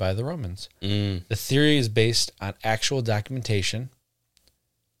destroyed by the Romans. The theory is based on actual documentation,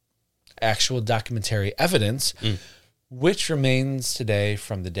 actual documentary evidence, which remains today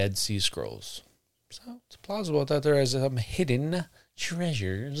from the Dead Sea Scrolls. So it's plausible that there is some hidden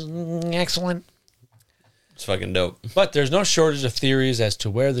treasures. Excellent. It's fucking dope. But there's no shortage of theories as to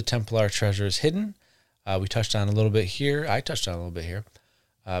where the Templar treasure is hidden. We touched on a little bit here. I touched on a little bit here.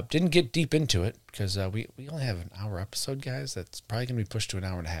 Didn't get deep into it because we only have an hour episode, guys. That's probably going to be pushed to an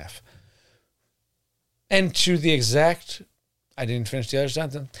hour and a half. And to the exact... I didn't finish the other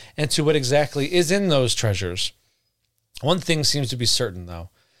sentence. And to what exactly is in those treasures. One thing seems to be certain, though.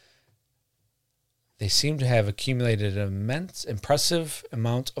 They seem to have accumulated an impressive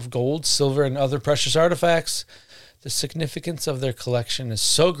amount of gold, silver, and other precious artifacts The significance of their collection is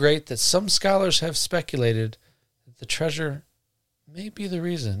so great that some scholars have speculated that the treasure may be the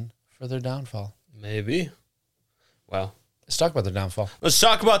reason for their downfall. Maybe. Well, Let's talk about their downfall. let's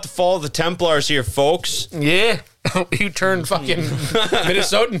talk about the fall of the Templars here, folks. Yeah. You turned fucking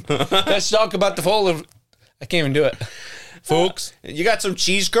Minnesotan. Let's talk about the fall of... I can't even do it. Folks. You got some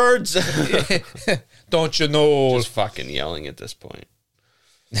cheese curds? Don't you know? Just fucking yelling at this point.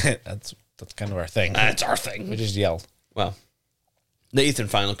 That's kind of our thing. That's our thing. We just yell. Well, the 8th and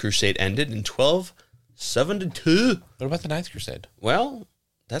final crusade ended in 1272. What about the Ninth Crusade? Well,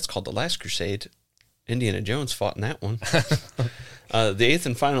 that's called the Last Crusade. Indiana Jones fought in that one. The 8th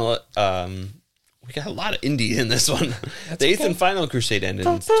and final... we got a lot of indie in this one. The 8th and final crusade ended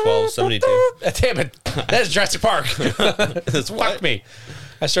in 1272. Damn it. That's Jurassic Park. That's what? Fuck me.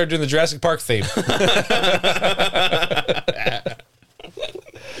 I started doing the Jurassic Park theme.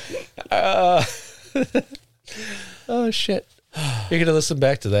 Oh, shit. You're going to listen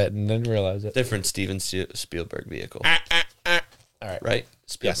back to that and then realize it. Different Steven Spielberg vehicle. All right. Right?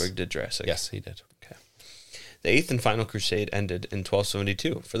 Spielberg Yes. did Jurassic. Yes, he did. Okay. The 8th and final crusade ended in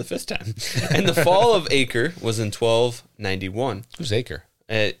 1272 for the 5th time. And the fall of Acre was in 1291. Who's Acre?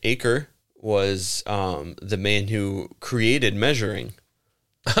 Acre was the man who created measuring.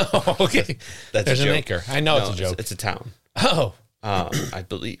 Oh, okay. That's There's a an joke. acre. I know it's a joke. It's a town. Oh. I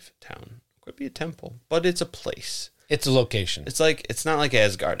believe town. Could be a temple, but it's a place. It's a location. It's not like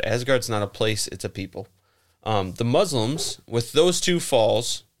Asgard. Asgard's not a place, it's a people. The Muslims, with those two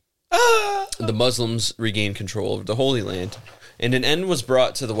falls, the Muslims regained control over the Holy Land, and an end was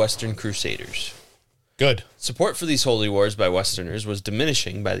brought to the Western Crusaders. Good. Support for these holy wars by Westerners was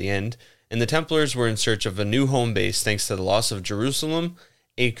diminishing by the end, and the Templars were in search of a new home base thanks to the loss of Jerusalem,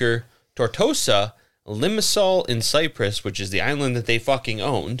 Acre, Tortosa, Limassol in Cyprus, which is the island that they fucking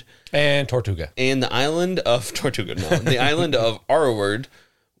owned, And Tortuga. and the island of Tortuga, no, the island of Arward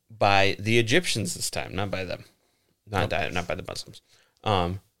by the Egyptians this time, not by them, not by the Muslims.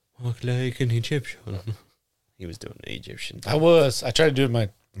 Look like an Egyptian. He was doing an Egyptian. I tried to do my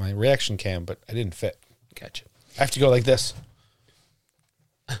reaction cam, but I didn't fit. Gotcha. I have to go like this.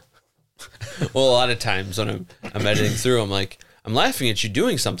 Well, a lot of times when I'm editing through, I'm like, I'm laughing at you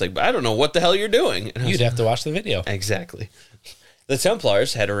doing something, but I don't know what the hell you're doing. And I was You'd have to watch the video. Exactly. The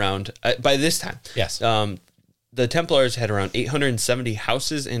Templars had around, by this time, Yes. the Templars had around 870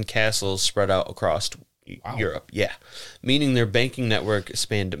 houses and castles spread out across Europe. Yeah. Meaning their banking network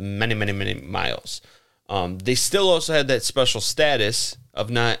spanned many, many, many miles. They still also had that special status of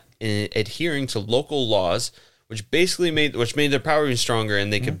not adhering to local laws, which made their power even stronger,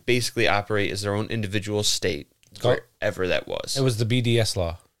 and they could basically operate as their own individual state, wherever that was. It was the BDS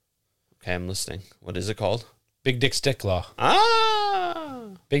law. Okay, I'm listening. What is it called? Big dick stick law. Ah!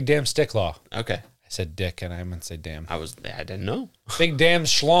 Big damn stick law. Okay. I said dick and I meant to say damn. I didn't know. Big damn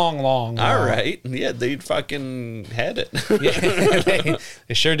schlong long. All right. Yeah, they fucking had it. Yeah,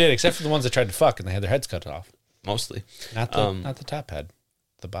 they sure did, except for the ones that tried to fuck and they had their heads cut off. Mostly. Not the top head,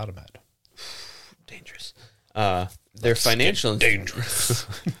 the bottom head. Dangerous. Their financial... Dangerous.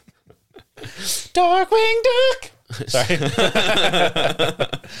 Darkwing Duck. Sorry.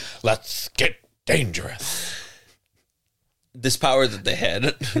 Let's get dangerous. This power that they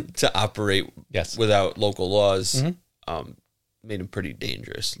had to operate Yes. without local laws made them pretty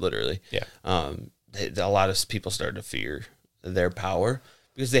dangerous, literally. Yeah. A lot of people started to fear their power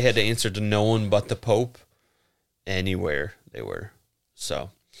because they had to answer to no one but the Pope anywhere they were.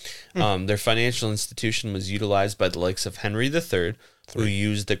 So their financial institution was utilized by the likes of Henry III, who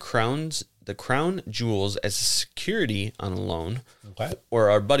used the crown jewels as a security on a loan. What? Or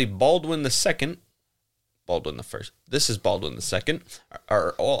our buddy Baldwin II, Baldwin the First. This is Baldwin II,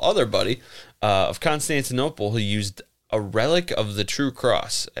 our other buddy of Constantinople, who used a relic of the True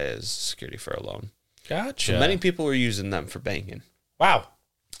Cross as security for a loan. Gotcha. So many people were using them for banking. Wow.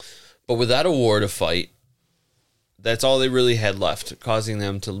 But without a war to fight, that's all they really had left, causing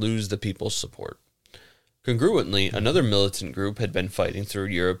them to lose the people's support. Congruently, another militant group had been fighting through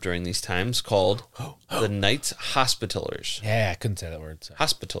Europe during these times called the Knights Hospitallers. Yeah, I couldn't say that word. So.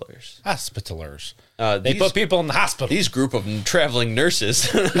 Hospitallers. Hospitalers. They These- put people in the hospital. These group of traveling nurses.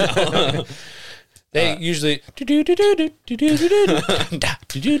 They usually.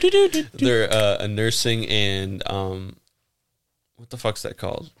 They're a nursing and what the fuck's that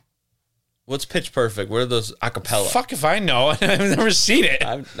called? What's Pitch Perfect? What are those acapella? Fuck if I know. I've never seen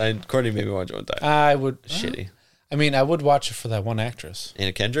it. Courtney made me watch it one time. I would. Shitty. I mean, I would watch it for that one actress.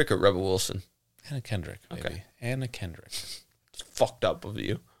 Anna Kendrick or Rebel Wilson? Anna Kendrick, maybe. Okay. Anna Kendrick. It's fucked up of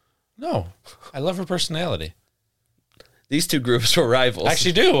you. No, I love her personality. These two groups were rivals. I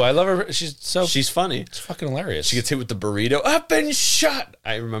actually do. I love her. She's funny. It's fucking hilarious. She gets hit with the burrito. I've been shot.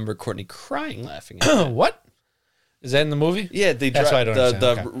 I remember Courtney crying, laughing at it. What? Is that in the movie? Yeah, That's why I don't the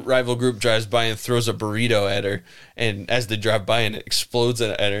understand. Okay. rival group drives by and throws a burrito at her, and as they drive by, and it explodes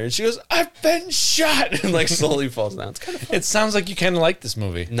at her, and she goes, "I've been shot," and like slowly falls down. It's kind of fun. It sounds like you kind of like this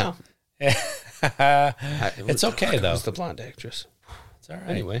movie. No, It's okay though. It's the blonde actress. It's all right.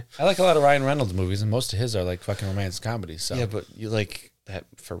 Anyway. I like a lot of Ryan Reynolds movies, and most of his are like fucking romance comedies. So Yeah, but you like that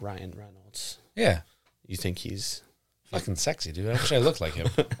for Ryan Reynolds. yeah, You think he's fucking sexy, dude. I wish I looked like him.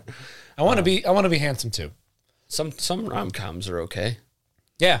 I want to be handsome too. some rom-coms are okay.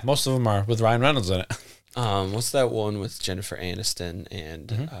 Yeah, most of them are with Ryan Reynolds in it. What's that one with Jennifer Aniston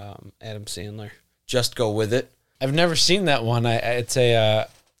and Adam Sandler? Just Go With It. I've never seen that one. It's a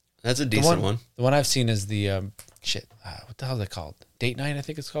That's a decent one. The one I've seen is the what the hell is it called? Date Night, I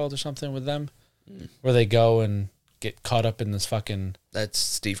think it's called, or something with them, where they go and get caught up in this fucking. That's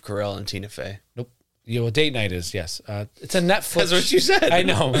Steve Carell and Tina Fey. Nope. Date Night is, yes. It's a Netflix. That's what you said. I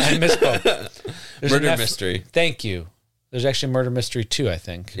know. I misspoke. There's a Murder Mystery. Thank you. There's actually Murder Mystery 2, I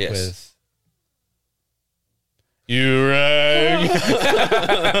think. Yes. With you rang.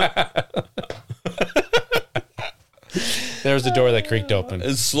 There was the door that creaked open.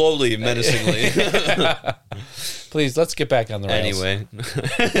 Slowly, menacingly. Please, let's get back on the rails. Anyway,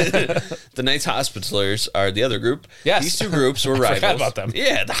 the Knights Hospitallers are the other group. Yes. These two groups were rivals. Forgot about them.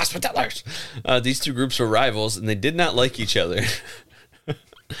 Yeah, the Hospitallers. These two groups were rivals, and they did not like each other.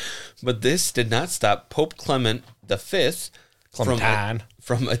 But this did not stop Pope Clement V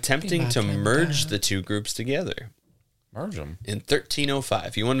from attempting to merge the two groups together. Merge them? In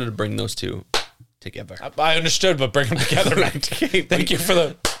 1305. He wanted to bring those two together. I understood, but bring them together. Thank you for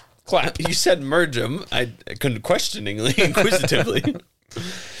the clap. You said merge them. I couldn't questioningly, inquisitively.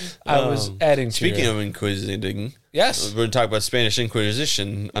 I was adding to Speaking your... of inquisiting, Yes. we're going to talk about Spanish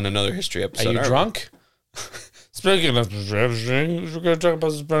Inquisition on another history episode. Are you drunk? Speaking of Spanish, we're going to talk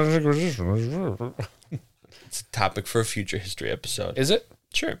about the Spanish Inquisition. It's a topic for a future history episode. Is it?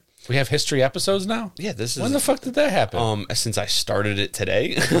 Sure. We have history episodes now? Yeah, this is... When the fuck did that happen? Since I started it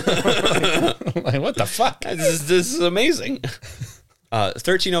today. Like, what the fuck? This is amazing.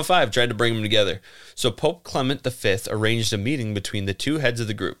 1305 tried to bring them together. So Pope Clement V arranged a meeting between the two heads of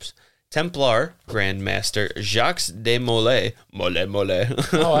the groups. Templar Grand Master Jacques de Molay.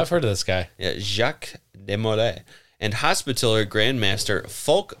 Oh, I've heard of this guy. Yeah, Jacques de Molay. And Hospitaller Grand Master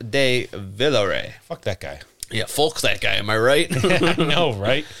Folk de Villeray. Fuck that guy. Yeah, Folk that guy, am I right? I know,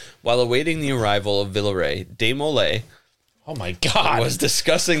 right? While awaiting the arrival of Villeray, de Molay Oh my God! was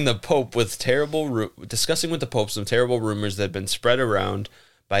discussing with the Pope some terrible rumors that had been spread around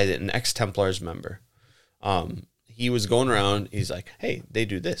by an ex-Templars member. He was going around. He's like, "Hey, they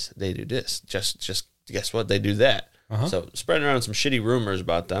do this. They do this. Just guess what? They do that." So spreading around some shitty rumors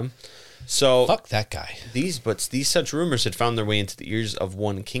about them. So Fuck that guy. These such rumors had found their way into the ears of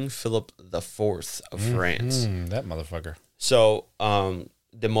one King Philip IV of France. That motherfucker. So,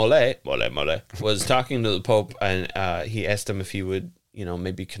 de Molay was talking to the Pope, and he asked him if he would,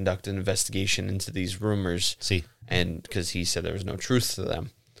 maybe conduct an investigation into these rumors. See. And because he said there was no truth to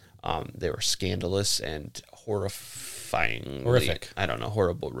them. They were scandalous and horrifying. Horrific. I don't know,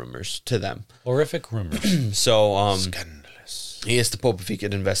 horrible rumors to them. Horrific rumors. So, Scandalous. he asked the Pope if he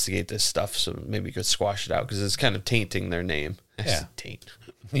could investigate this stuff, so maybe he could squash it out, because it's kind of tainting their name. Yeah. Taint.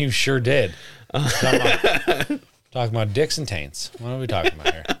 You sure did. Talking about dicks and taints. What are we talking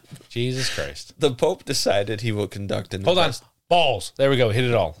about here? Jesus Christ. The Pope decided he will conduct an Hold on. Balls. There we go. Hit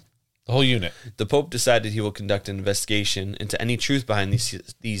it all. The whole unit. The Pope decided he will conduct an investigation into any truth behind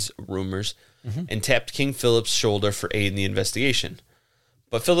these rumors, and tapped King Philip's shoulder for aid in the investigation.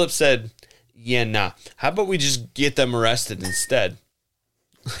 But Philip said, "Yeah, nah. How about we just get them arrested instead?"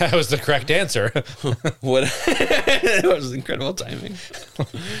 That was the correct answer. What? It was incredible timing.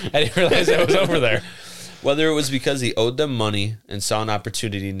 I didn't realize that was over there. Whether it was because he owed them money and saw an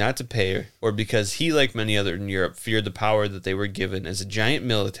opportunity not to pay, or because he, like many others in Europe, feared the power that they were given as a giant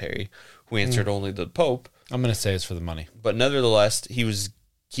military who answered only to the Pope. I'm going to say it's for the money. But nevertheless,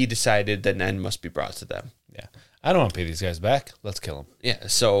 he decided that an end must be brought to them. Yeah. I don't want to pay these guys back. Let's kill them. Yeah,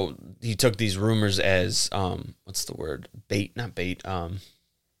 so he took these rumors as, what's the word? Bait, not bait. I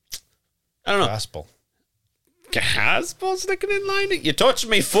don't know. Gospel. Gospel sticking in line? You touched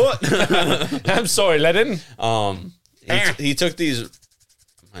me foot. I'm sorry, Ledin. He took these.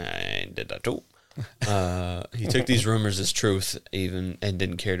 I did that too. He took these rumors as truth, and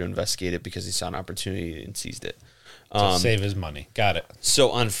didn't care to investigate it because he saw an opportunity and seized it. To save his money. Got it.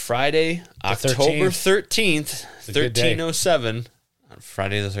 So on Friday, October 13th, 1307, on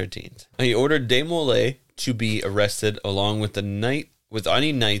Friday the 13th, he ordered de Molay to be arrested along with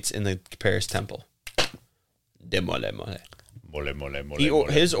any knights in the Paris temple. Demole mole. Mole, mole, mole,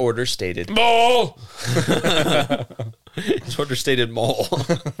 His order stated mole. His order stated mole.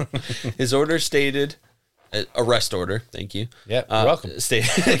 His order stated arrest order. Thank you. Yeah, you're welcome.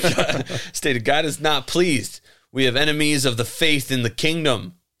 Stated God is not pleased. We have enemies of the faith in the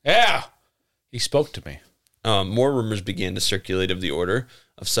kingdom. Yeah, he spoke to me. More rumors began to circulate of the order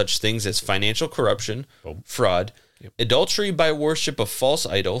of such things as financial corruption, fraud, adultery by worship of false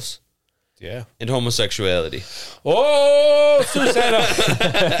idols, and homosexuality. Oh, Susanna!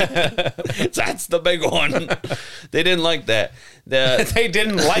 That's the big one. They didn't like that. They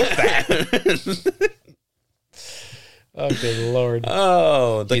didn't like that. Oh, good Lord.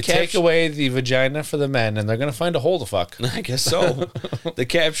 Oh, you take away the vagina for the men, and they're going to find a hole to fuck. I guess so. The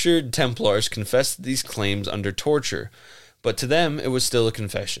captured Templars confessed these claims under torture, but to them, it was still a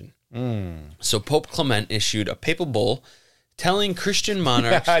confession. So Pope Clement issued a papal bull telling Christian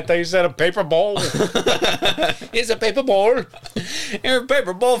monarchs... I thought you said a paper bowl. It's a paper bowl. Here's a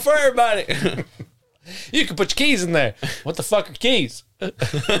paper bowl for everybody. You can put your keys in there. What the fuck are keys?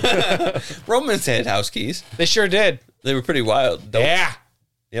 Romans had house keys. They sure did. They were pretty wild. Yeah.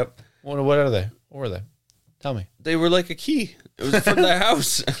 Yep. What are they? What were they? Tell me. They were like a key. It was from their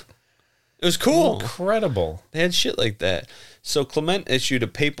house. It was cool. Incredible. They had shit like that. So Clement issued a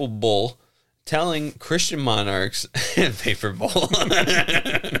papal bull telling Christian monarchs paper bull.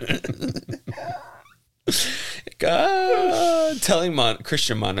 Telling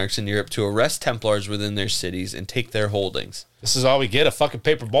Christian monarchs in Europe to arrest Templars within their cities and take their holdings. This is all we get, a fucking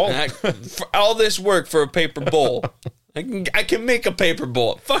paper bowl. For all this work for a paper bowl. I can make a paper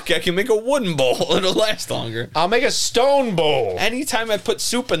bowl. Fuck, I can make a wooden bowl. It'll last longer. I'll make a stone bowl. Anytime I put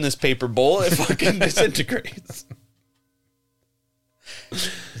soup in this paper bowl, it fucking disintegrates.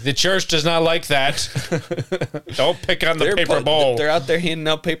 The church does not like that. Don't pick on the paper bowl. They're out there handing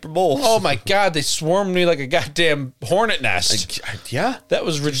out paper bowls. Oh my God, they swarmed me like a goddamn hornet nest. Yeah. That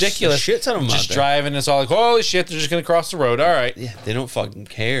was ridiculous. Shit ton of them just out there. driving, it's all like, holy shit, they're just going to cross the road. All right. Yeah, they don't fucking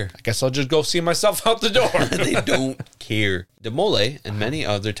care. I guess I'll just go see myself out the door. They don't care. De Molay and many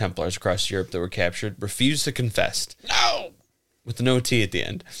other Templars across Europe that were captured refused to confess. No! With no T at the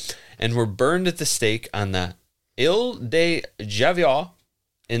end. And were burned at the stake on the Ile de Javier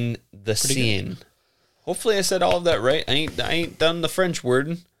in the Seine. Hopefully I said all of that right. I ain't done the French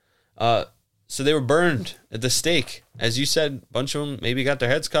word. So they were burned at the stake. As you said, a bunch of them maybe got their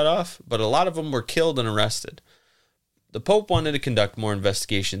heads cut off, but a lot of them were killed and arrested. The Pope wanted to conduct more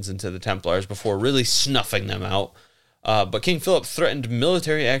investigations into the Templars before really snuffing them out. But King Philip threatened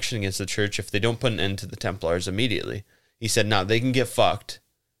military action against the church if they don't put an end to the Templars immediately. He said, "No, they can get fucked,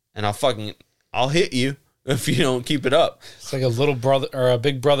 and I'll hit you if you don't keep it up." It's like a little brother or a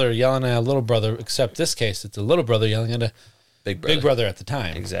big brother yelling at a little brother, except this case, it's a little brother yelling at a big brother at the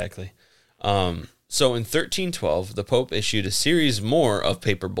time. Exactly. So in 1312, the Pope issued a series more of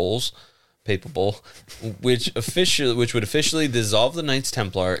paper bull, which would officially dissolve the Knights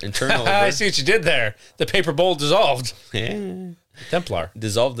Templar and turn over. I see what you did there. The paper bowl dissolved. Yeah. Templar.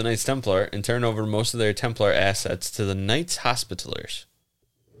 Dissolve the Knights Templar and turn over most of their Templar assets to the Knights Hospitallers.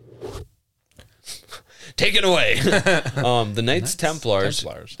 Taken away. The Knights Templars.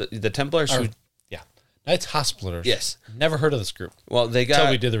 The Templars who... Yeah. Knights Hospitallers. Yes. Never heard of this group. Well, they got...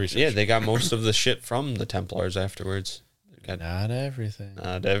 Until we did the research. Yeah, they got most of the shit from the Templars afterwards. Not everything.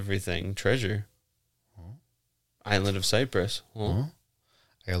 Not everything. Treasure. Island of Cyprus. I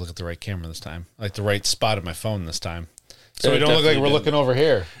gotta look at the right camera this time. Like the right spot of my phone this time. So we don't look like we're looking over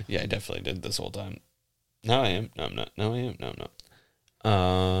here. Yeah, I definitely did this whole time. No, I am. No, I'm not. No, I am. No, I'm not.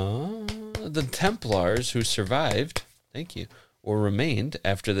 The Templars who survived, thank you, or remained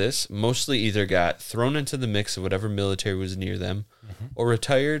after this, mostly either got thrown into the mix of whatever military was near them, or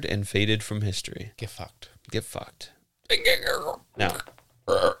retired and faded from history. Get fucked. Get fucked. Now,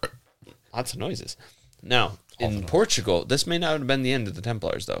 lots of noises. Now, in Portugal, this may not have been the end of the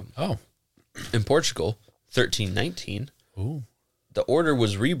Templars, though. Oh. In Portugal, 1319, Ooh. the order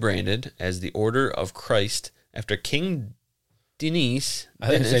was rebranded as the Order of Christ after King Denis. I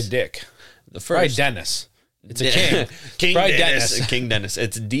think it's a Dick. The first. Right, Dennis. It's a king. King Right, Dennis. King Dennis.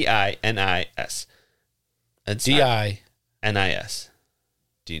 It's D-I-N-I-S. It's D-I-N-I-S.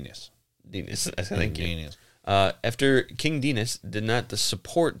 Genius. Denis. Thank you. Genius. After King Denis did not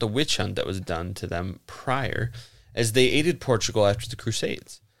support the witch hunt that was done to them prior, as they aided Portugal after the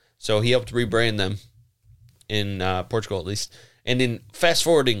Crusades. So he helped rebrand them in Portugal, at least. And in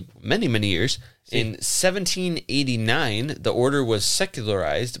fast-forwarding many, many years, in 1789, the order was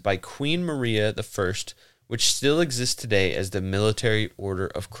secularized by Queen Maria I, which still exists today as the Military Order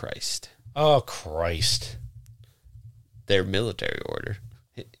of Christ. Oh, Christ. Their military order.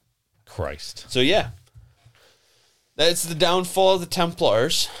 Christ. So, yeah. That's the downfall of the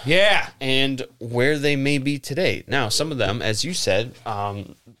Templars. Yeah. And where they may be today. Now, some of them, as you said,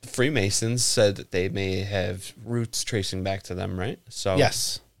 Freemasons said that they may have roots tracing back to them, right? So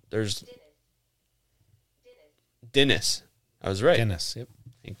Yes. there's Dennis. I was right. Dennis. Yep.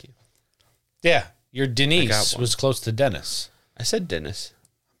 Thank you. Yeah. Your I got Denise one. was close to Dennis. I said Dennis.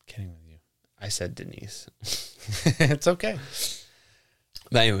 I'm kidding with you. I said Denise. It's okay.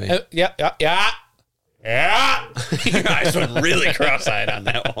 But anyway, Yeah. your eyes went really cross-eyed on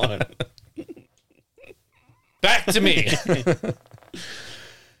that one. Back to me.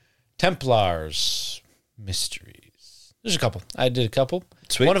 Templars mysteries. There's a couple. I did a couple.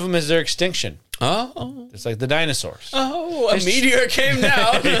 Sweet. One of them is their extinction. Oh, It's like the dinosaurs. a meteor came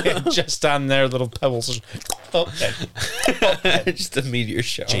down. Just on their little pebbles. Oh, dead. Just a meteor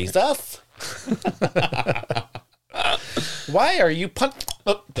show. Jesus. Why are you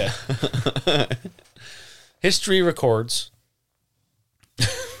Oh, dead. History records.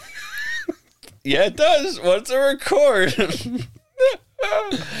 Yeah, it does. What's a record?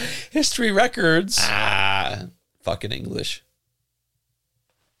 History records. Fucking English.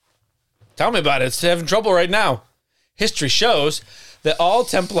 Tell me about it. It's having trouble right now. History shows that all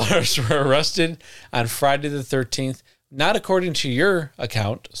Templars were arrested on Friday the 13th, not according to your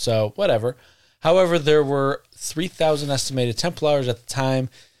account, so whatever. However, there were 3,000 estimated Templars at the time,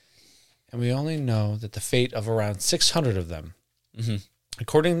 and we only know that the fate of around 600 of them,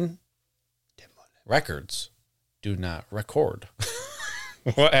 according records, do not record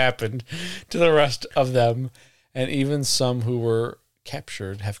what happened to the rest of them, and even some who were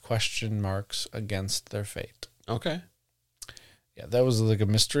captured have question marks against their fate. Okay. Yeah, that was like a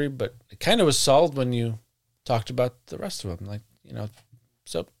mystery, but it kind of was solved when you talked about the rest of them. Like,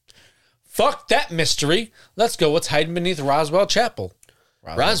 so fuck that mystery. Let's go. What's hiding beneath Roswell Chapel?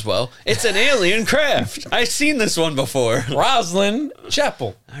 Roswell. It's an alien craft. I've seen this one before. Roslyn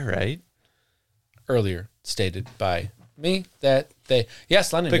Chapel. All right. Earlier stated by me that they...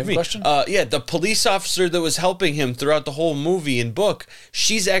 Yes, Lennon, you have a question? Yeah, the police officer that was helping him throughout the whole movie and book,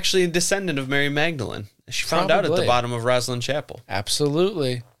 she's actually a descendant of Mary Magdalene. She found out at the Probably. bottom of Roslyn Chapel.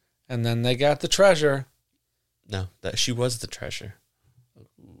 Absolutely. And then they got the treasure. No, that she was the treasure.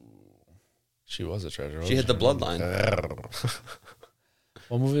 She was a treasure. She had the bloodline.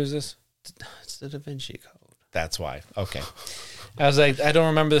 What movie is this? It's the Da Vinci Code. That's why. Okay. I was like, I don't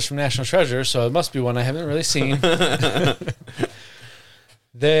remember this from National Treasure, so it must be one I haven't really seen.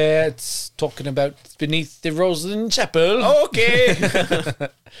 That's talking about beneath the Roslyn Chapel. Okay.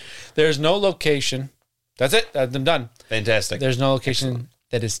 There's no location. That's it. I'm done. Fantastic. There's no location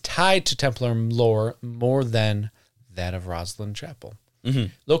that is tied to Templar lore more than that of Roslyn Chapel. Mm-hmm.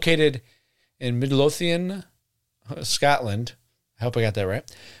 Located in Midlothian, Scotland. I hope I got that right.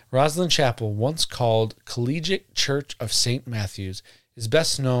 Roslyn Chapel, once called Collegiate Church of St. Matthew's, is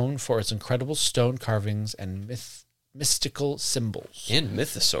best known for its incredible stone carvings and mystical symbols. And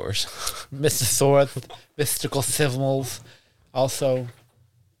mythosaurs. Mystical symbols. Also, what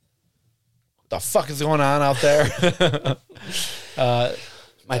the fuck is going on out there?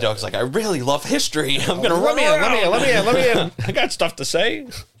 My dog's like, I really love history. I'm going to run Let me in. I got stuff to say.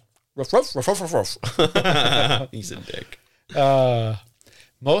 Ruff, ruff, ruff, ruff, ruff. He's a dick.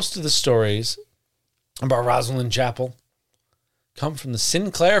 Most of the stories about Roslyn Chapel come from the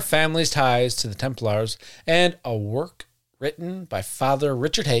Sinclair family's ties to the Templars and a work written by Father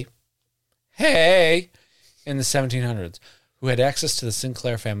Richard Hay in the 1700s, who had access to the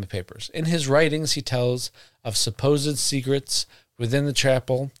Sinclair family papers. In his writings, he tells of supposed secrets within the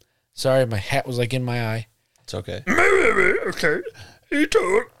chapel. Sorry, my hat was like in my eye. It's okay. Okay. He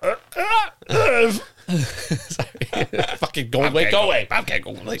told. Sorry. Fucking go away. Go away.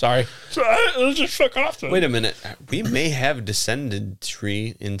 Sorry. Let's just fuck off. Wait a minute. We may have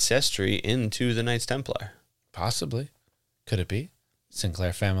ancestry into the Knights Templar. Possibly. Could it be?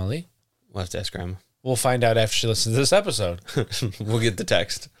 Sinclair family? We'll have to ask Grandma. We'll find out after she listens to this episode. We'll get the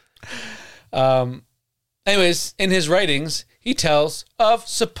text. Anyways, in his writings, he tells of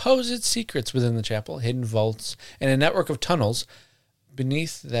supposed secrets within the chapel, hidden vaults, and a network of tunnels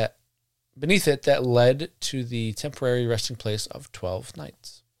beneath it that led to the temporary resting place of 12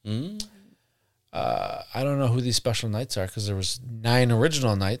 knights. I don't know who these special knights are because there was 9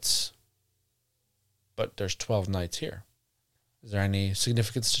 original knights, but there's 12 knights here. Is there any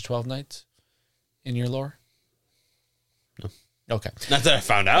significance to 12 knights in your lore? No. Okay. Not that I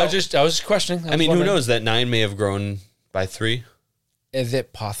found out. I was just questioning. I mean, who knows? That 9 may have grown by 3. Is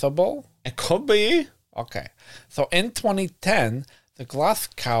it possible? It could be. Okay. So in 2010, the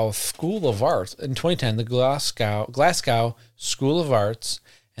Glasgow School of Arts. In 2010, the Glasgow School of Arts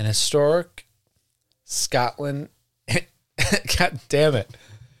and Historic Scotland. God damn it.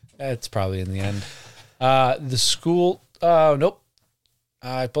 That's probably in the end. The school. Nope.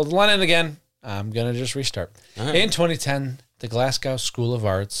 I pulled the line in again. I'm going to just restart. Right. In 2010, the Glasgow School of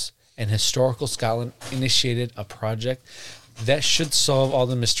Arts and Historical Scotland initiated a project that should solve all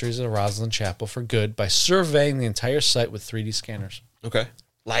the mysteries of Rosslyn Chapel for good by surveying the entire site with 3D scanners. Okay.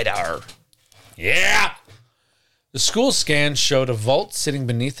 LiDAR. Yeah. The school scan showed a vault sitting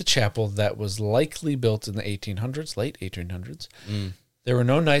beneath the chapel that was likely built in the 1800s, late 1800s. There were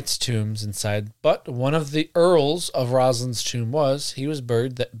no knights' tombs inside, but one of the earls of Roslyn's tomb was. He was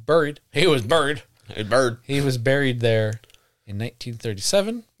buried there in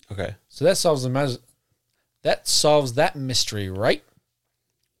 1937. Okay. So that solves that mystery, right?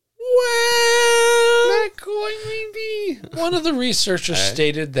 Well, not quite maybe. One of the researchers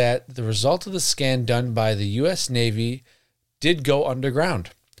stated that the result of the scan done by the U.S. Navy did go underground.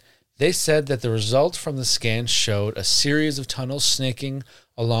 They said that the result from the scan showed a series of tunnels snaking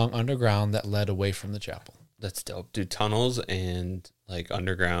along underground that led away from the chapel. That's dope. Do tunnels and like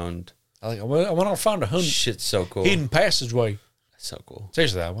underground. I want to find a shit's so cool. Hidden passageway. That's so cool.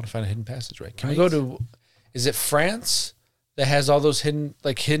 Seriously, I want to find a hidden passageway. Can we go to? Is it France that has all those hidden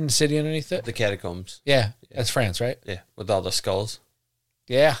city underneath it? The catacombs. Yeah, that's France, right? Yeah, with all the skulls.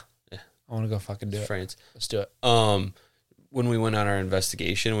 Yeah. Yeah. I want to go fucking do it. France. Let's do it. When we went on our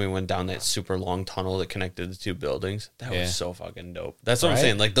investigation, we went down that super long tunnel that connected the two buildings. That was so fucking dope. That's what I'm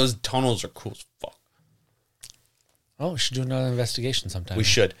saying. Like, those tunnels are cool as fuck. Oh, we should do another investigation sometime. We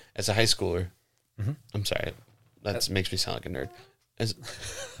should. As a high schooler. Mm-hmm. I'm sorry. That makes me sound like a nerd. As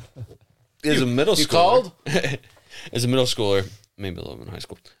a middle schooler. You called? As a middle schooler, maybe a little bit in high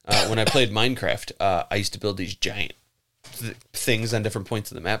school, when I played Minecraft, I used to build these giant things on different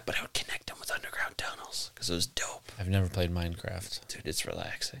points of the map, but I would connect them with underground tunnels because it was dope. I've never played Minecraft. Dude, it's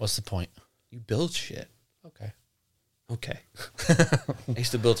relaxing. What's the point? You build shit. Okay. I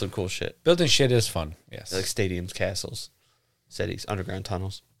used to build some cool shit. Building shit is fun, yes. Like stadiums, castles, cities, underground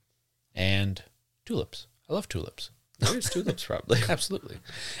tunnels. And tulips. I love tulips. There's tulips, probably. Absolutely.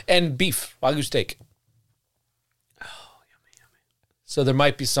 And beef, Wagyu steak. Oh, yummy. So there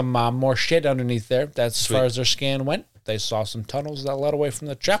might be some more shit underneath there. That's Sweet. As far as their scan went. They saw some tunnels that led away from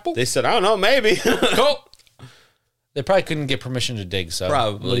the chapel. They said, I don't know, maybe. Cool. They probably couldn't get permission to dig, so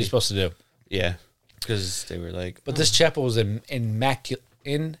probably. What are you supposed to do? Yeah, because they were like... But this chapel was in immaculate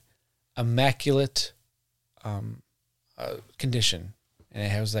condition.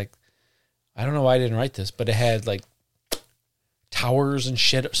 And it was like, I don't know why I didn't write this, but it had like towers and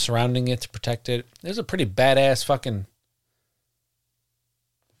shit surrounding it to protect it. It was a pretty badass fucking...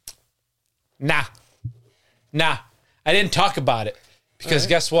 Nah. I didn't talk about it. Because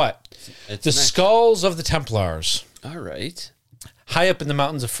guess what? The skulls of the Templars. All right. High up in the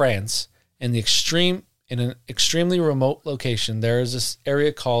mountains of France, in an extremely remote location, there is this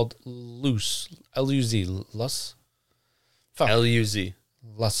area called L-U-Z.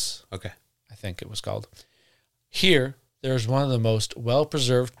 Okay. I think it was called. Here, there's one of the most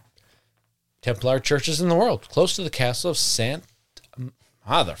well-preserved Templar churches in the world, close to the castle of Santa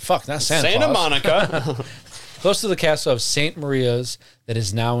Monica. Close to the castle of St. Maria's that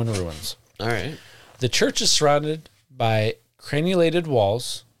is now in ruins. All right. The church is surrounded by crenulated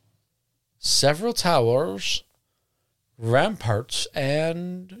walls, several towers, ramparts,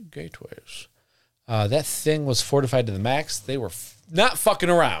 and gateways. That thing was fortified to the max. They were not fucking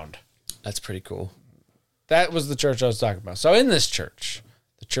around. That's pretty cool. That was the church I was talking about. So in this church,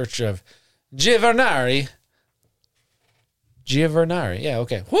 the church of Giovernari. Yeah,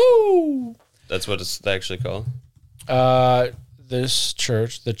 okay. Woo! That's what it's actually called? This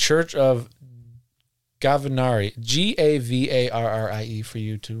church, the Church of Gavarni, Gavarrie, for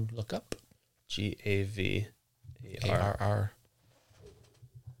you to look up. Gavarr.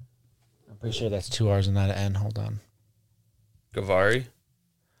 I'm pretty sure that's 2 R's and not an N. Hold on. Gavarri?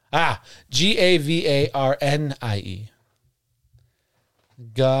 Gavarnie.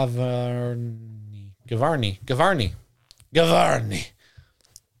 Gavarni.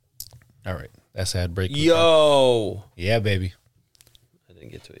 All right. That's ad break. Yo. Yeah, baby. I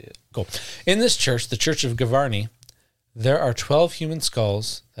didn't get to it yet. Cool. In this church, the Church of Gavarni, there are 12 human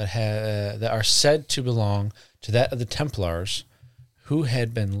skulls that are said to belong to that of the Templars who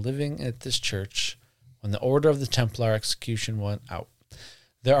had been living at this church when the order of the Templar execution went out.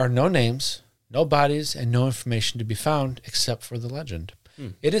 There are no names, no bodies, and no information to be found except for the legend.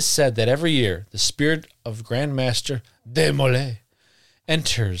 It is said that every year, the spirit of Grand Master Desmoulins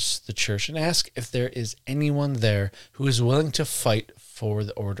enters the church and asks if there is anyone there who is willing to fight for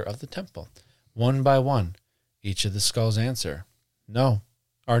the order of the temple. One by one, each of the skulls answer, no,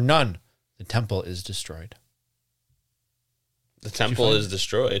 or none. The temple is destroyed. The temple is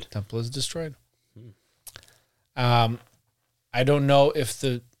destroyed. Temple is destroyed. I don't know if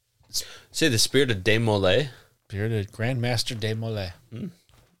the Say the spirit of Demolay. spirit of Grandmaster de Molay.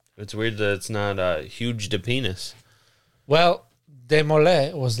 It's weird that it's not huge de penis. Well, de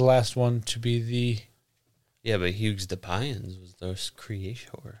Molay was the last one to be the... Yeah, but Hughes de Pions was their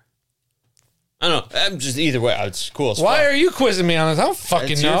creator. I don't know. I'm just either way. It's cool as Why fuck. are you quizzing me on this? I don't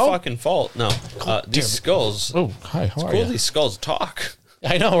fucking It's know. your fucking fault. No, these skulls. Oh, hi. How are Cool. you? These skulls talk.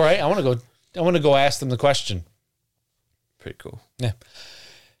 I know, right? I want to go ask them the question. Pretty cool. Yeah.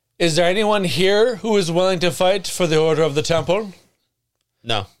 Is there anyone here who is willing to fight for the order of the temple?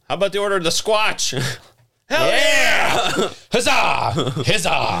 No. How about the order of the Squatch? Hell yeah! Huzzah!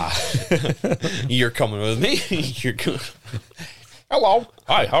 Huzzah! You're coming with me. You're good. Hello.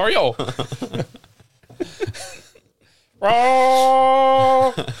 Hi, how are you?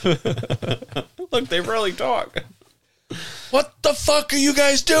 Look, they really talk. What the fuck are you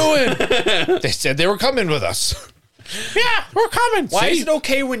guys doing? They said they were coming with us. Yeah, we're coming. Why See? is it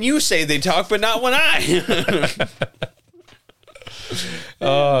okay when you say they talk, but not when I?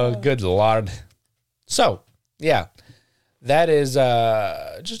 Oh, good Lord. So, yeah, that is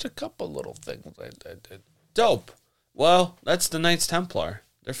just a couple little things I did. Dope. Well, that's the Knights Templar.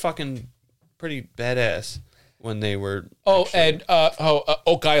 They're fucking pretty badass when they were. Oh, and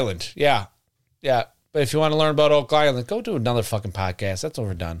Oak Island. Yeah. Yeah. But if you want to learn about Oak Island, go do another fucking podcast. That's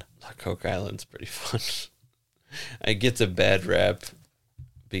overdone. Oak Island's pretty fun. It gets a bad rap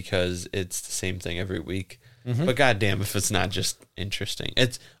because it's the same thing every week. Mm-hmm. But goddamn, if it's not just interesting,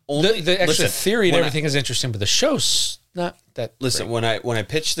 it's only The extra theory and when everything is interesting, but the show's not that. Listen, great. when I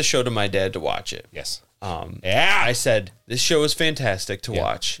pitched the show to my dad to watch it, Yes. I said this show is fantastic to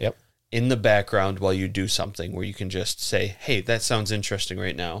watch. Yep. In the background while you do something where you can just say, "Hey, that sounds interesting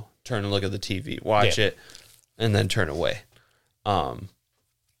right now." Turn and look at the TV, watch it, and then turn away.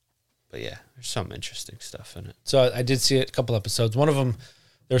 But yeah, there's some interesting stuff in it. So I did see a couple episodes. One of them,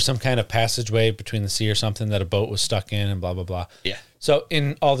 there was some kind of passageway between the sea or something that a boat was stuck in and blah, blah, blah. Yeah. So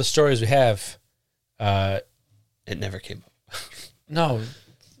in all the stories we have, It never came up. no,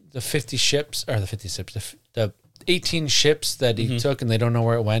 the 50 ships, the 18 ships that he took and they don't know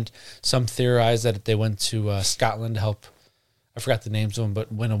where it went. Some theorize that they went to Scotland to help, I forgot the names of them, but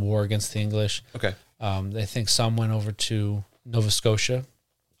win a war against the English. Okay. They think some went over to Nova Scotia,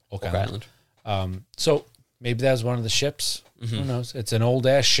 Oak Island. So maybe that was one of the ships. Who knows? It's an old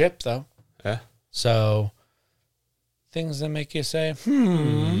ass ship though. Yeah. So things that make you say,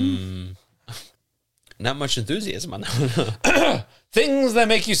 Not much enthusiasm on that one. things that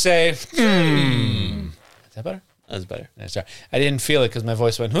make you say, Is that better? That was better. No, sorry. I didn't feel it because my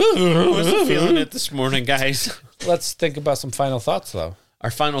voice went, I wasn't feeling it this morning, guys. Let's think about some final thoughts though. Our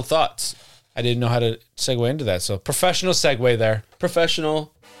final thoughts. I didn't know how to segue into that. So professional segue there.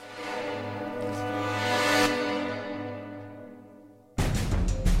 Professional.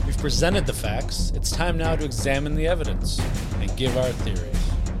 We've presented the facts. It's time now to examine the evidence and give our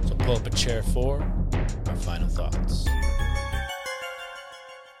theories. So pull up a chair for our final thoughts.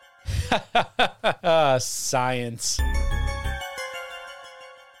 Science.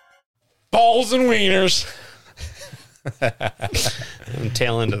 Balls and wieners. I'm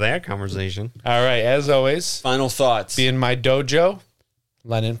tail into that conversation. All right, as always, Final thoughts. be in my dojo.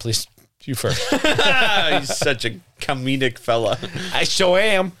 Lennon, please, you first. He's such a comedic fella. I sure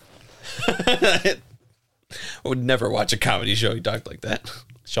am. I would never watch a comedy show he talked like that.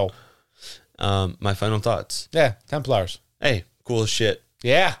 So, My final thoughts. yeah, Templars. Hey, cool as shit.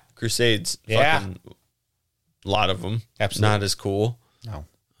 Yeah. Crusades. Yeah. Fucking lot of them. Absolutely. Not as cool. No.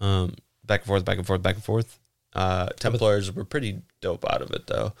 Back and forth, back and forth, back and forth. Templars were pretty dope out of it,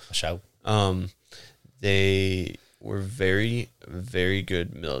 though. Show. They were very, very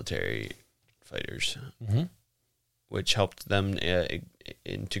good military fighters, which helped them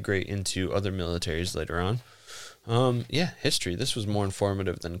integrate into other militaries later on. Yeah, history. This was more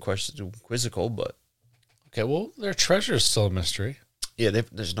informative than quizzical, but Okay, well, their treasure is still a mystery. yeah,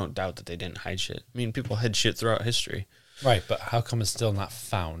 there's no doubt that they didn't hide shit. I mean, people hid shit throughout history. Right, but how come it's still not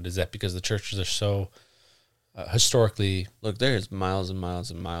found? Is that because the churches are so historically... Look, there's miles and miles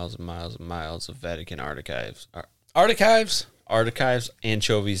and miles and miles and miles of Vatican archives, Archives?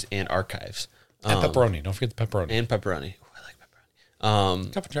 anchovies, and archives. And pepperoni. Don't forget the pepperoni. And pepperoni. Ooh, I like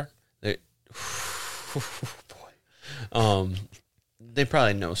pepperoni. Cup and jar. They, boy. They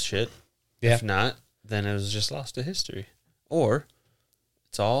probably know shit. Yeah. If not, then it was just lost to history. Or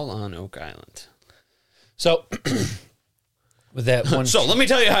It's all on Oak Island. So, with that one... So, let me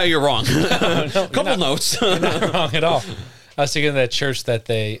tell you how you're wrong. Couple notes. You're not wrong at all. I was thinking of that church that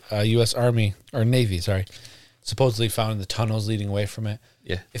they, U.S. Army, or Navy, sorry, supposedly found in the tunnels leading away from it.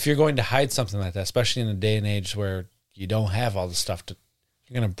 Yeah. If you're going to hide something like that, especially in a day and age where you don't have all the stuff to...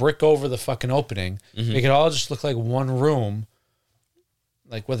 You're going to brick over the fucking opening, make it all just look like one room.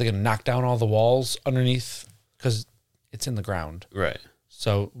 Like, what, they're going to knock down all the walls underneath? Because it's in the ground. Right.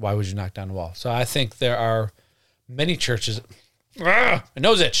 So why would you knock down the wall? So I think there are many churches... My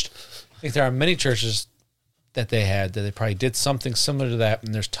nose itched. I think there are many churches that they probably did something similar to that,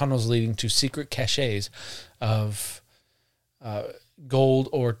 and there's tunnels leading to secret caches of gold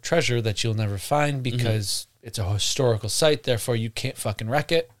or treasure that you'll never find because it's a historical site, therefore you can't fucking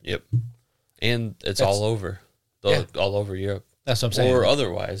wreck it. Yep. And it's all over. All over Europe. That's what I'm saying. Or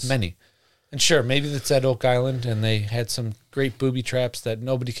otherwise. Many. And sure, maybe it's at Oak Island and they had some great booby traps that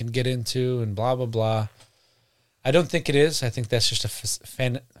nobody can get into and blah, blah, blah. I don't think it is. I think that's just a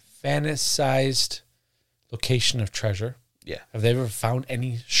fantasized location of treasure. Yeah. Have they ever found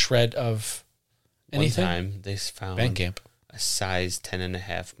any shred of anything? One time they found Bandcamp. a size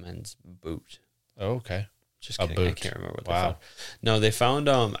 10.5 men's boot. Oh, okay. Just A kidding. I boot. can't remember what Wow. they found. No, they found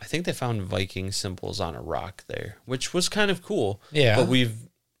I think they found Viking symbols on a rock there, which was kind of cool. Yeah. But we've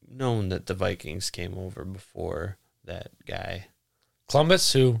known that the Vikings came over before that guy.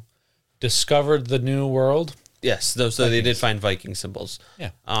 Columbus, who discovered the New World. Yes, so they did find Viking symbols.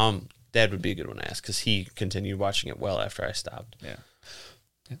 Yeah. Dad would be a good one to ask because he continued watching it well after I stopped. Yeah.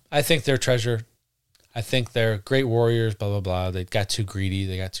 I think they're treasure. I think they're great warriors, blah, blah, blah. They got too greedy.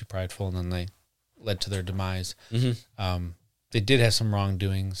 They got too prideful, and then they led to their demise. They did have some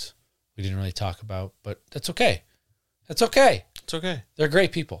wrongdoings we didn't really talk about, but that's okay. That's okay. It's okay. They're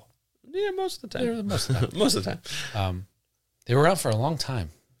great people. Yeah, most of the time. Most of the time. Most of the time. They were around for a long time,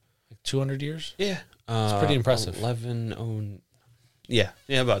 like 200 years. Yeah. It's pretty impressive. Yeah,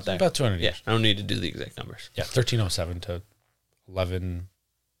 about that. About 200 Yeah, years. I don't need to do the exact numbers. Yeah, 1307 to 11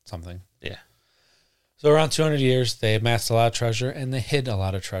 something. Yeah. So around 200 years, they amassed a lot of treasure, and they hid a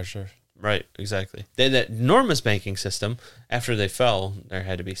lot of treasure. Right, exactly. They had that enormous banking system. After they fell, there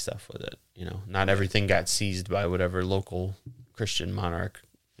had to be stuff with it. Not everything got seized by whatever local Christian monarch,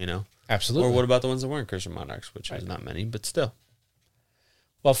 Absolutely. Or what about the ones that weren't Christian monarchs, which was not many, but still.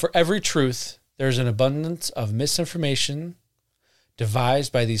 Well, for every truth, there's an abundance of misinformation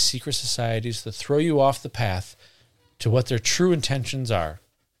devised by these secret societies to throw you off the path to what their true intentions are.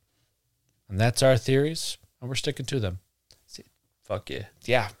 And that's our theories, and we're sticking to them. Fuck yeah.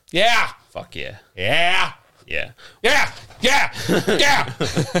 Yeah. Yeah. Fuck yeah. Yeah. Yeah. Yeah. Yeah. Yeah.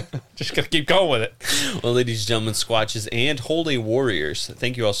 Just going to keep going with it. Well, ladies and gentlemen, Squatches and Holy Warriors,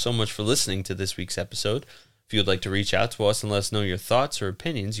 thank you all so much for listening to this week's episode. If you would like to reach out to us and let us know your thoughts or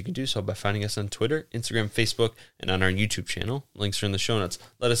opinions, you can do so by finding us on Twitter, Instagram, Facebook, and on our YouTube channel. Links are in the show notes.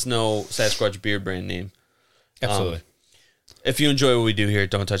 Let us know Sasquatch beard brand name. Absolutely. If you enjoy what we do here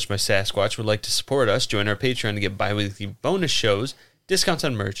at Don't Touch My Sasquatch, would like to support us, join our Patreon to get bi-weekly bonus shows, discounts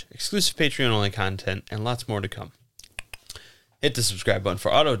on merch, exclusive Patreon-only content, and lots more to come. Hit the subscribe button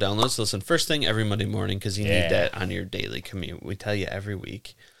for auto downloads. Listen first thing every Monday morning because you need that on your daily commute. We tell you every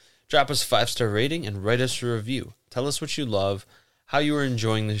week. Drop us a 5-star rating and write us a review. Tell us what you love, how you are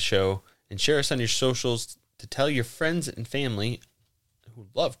enjoying the show, and share us on your socials to tell your friends and family who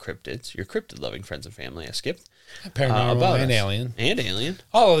love cryptids, your cryptid-loving friends and family, I skipped, Paranormal about and us. alien. And alien.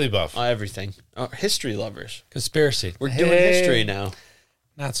 All of the above. Everything. History lovers. Conspiracy. We're doing history now.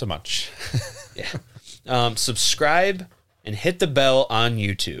 Not so much. Yeah. Subscribe and hit the bell on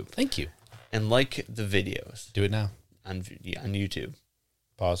YouTube. Thank you. And like the videos Do it now. on YouTube.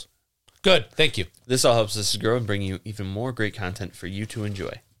 Pause. Good. Thank you. This all helps us grow and bring you even more great content for you to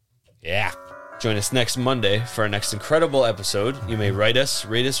enjoy. Yeah. Join us next Monday for our next incredible episode. You may write us,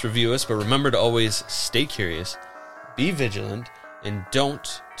 rate us, review us, but remember to always stay curious, be vigilant, and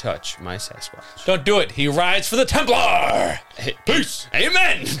don't touch my Sasquatch. Don't do it. He rides for the Templar. Peace.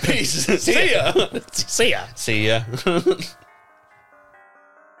 Amen. Peace. See ya. See ya. See ya.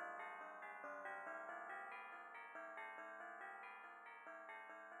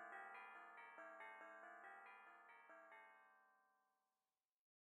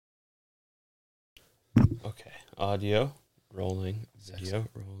 Okay. Audio rolling. Video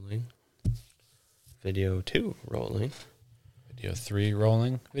rolling. Video 2 rolling. Video 3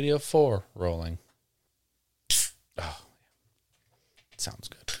 rolling. Video 4 rolling. Oh, sounds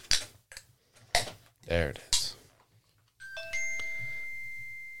good. There it is.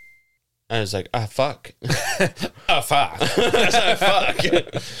 I was like, fuck. Fuck.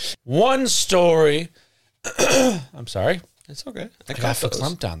 One story. I'm sorry. It's okay. I got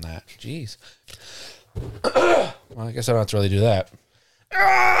verklempt on that. Jeez. Well, I guess I don't have to really do that.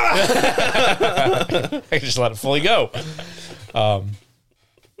 I can just let it fully go. I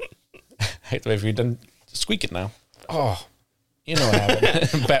have to wait for you done squeaking now. Oh, you know what happened.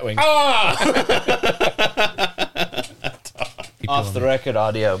 Batwing. Off the record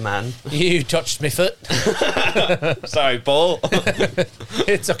audio, man. You touched my foot. Sorry, Paul.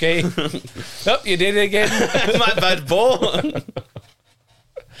 It's okay. Oh, you did it again. My bad, Paul. All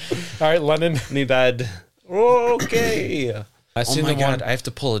right, Lennon. Me bad. Okay. Oh my God, I have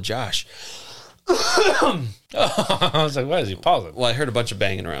to pull a Josh. I was like, why is he pausing? Well, I heard a bunch of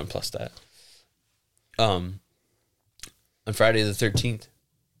banging around plus that. On Friday the 13th.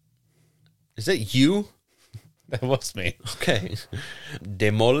 Is that you? That was me. Okay.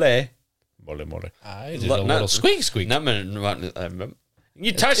 Demole. Mole. I did a little squeak.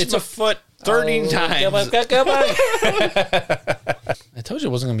 You touched my foot 13 times. Come on. I told you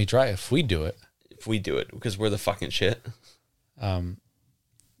it wasn't going to be dry if we do it. If we do it, because we're the fucking shit. But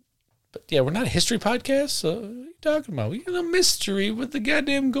yeah, we're not a history podcast, so what are you talking about? We got a mystery with the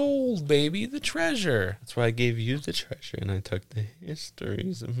goddamn gold, baby, the treasure. That's why I gave you the treasure, and I took the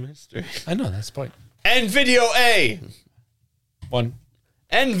histories of mystery. I know, that's the point. And video A. 1.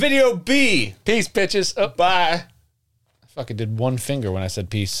 And video B. Peace, bitches. Oh, Bye. I fucking did one finger when I said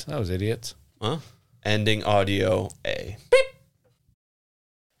peace. That was idiots. Huh? Ending audio A. Beep.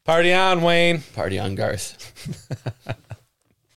 Party on, Wayne. Party on, Garth.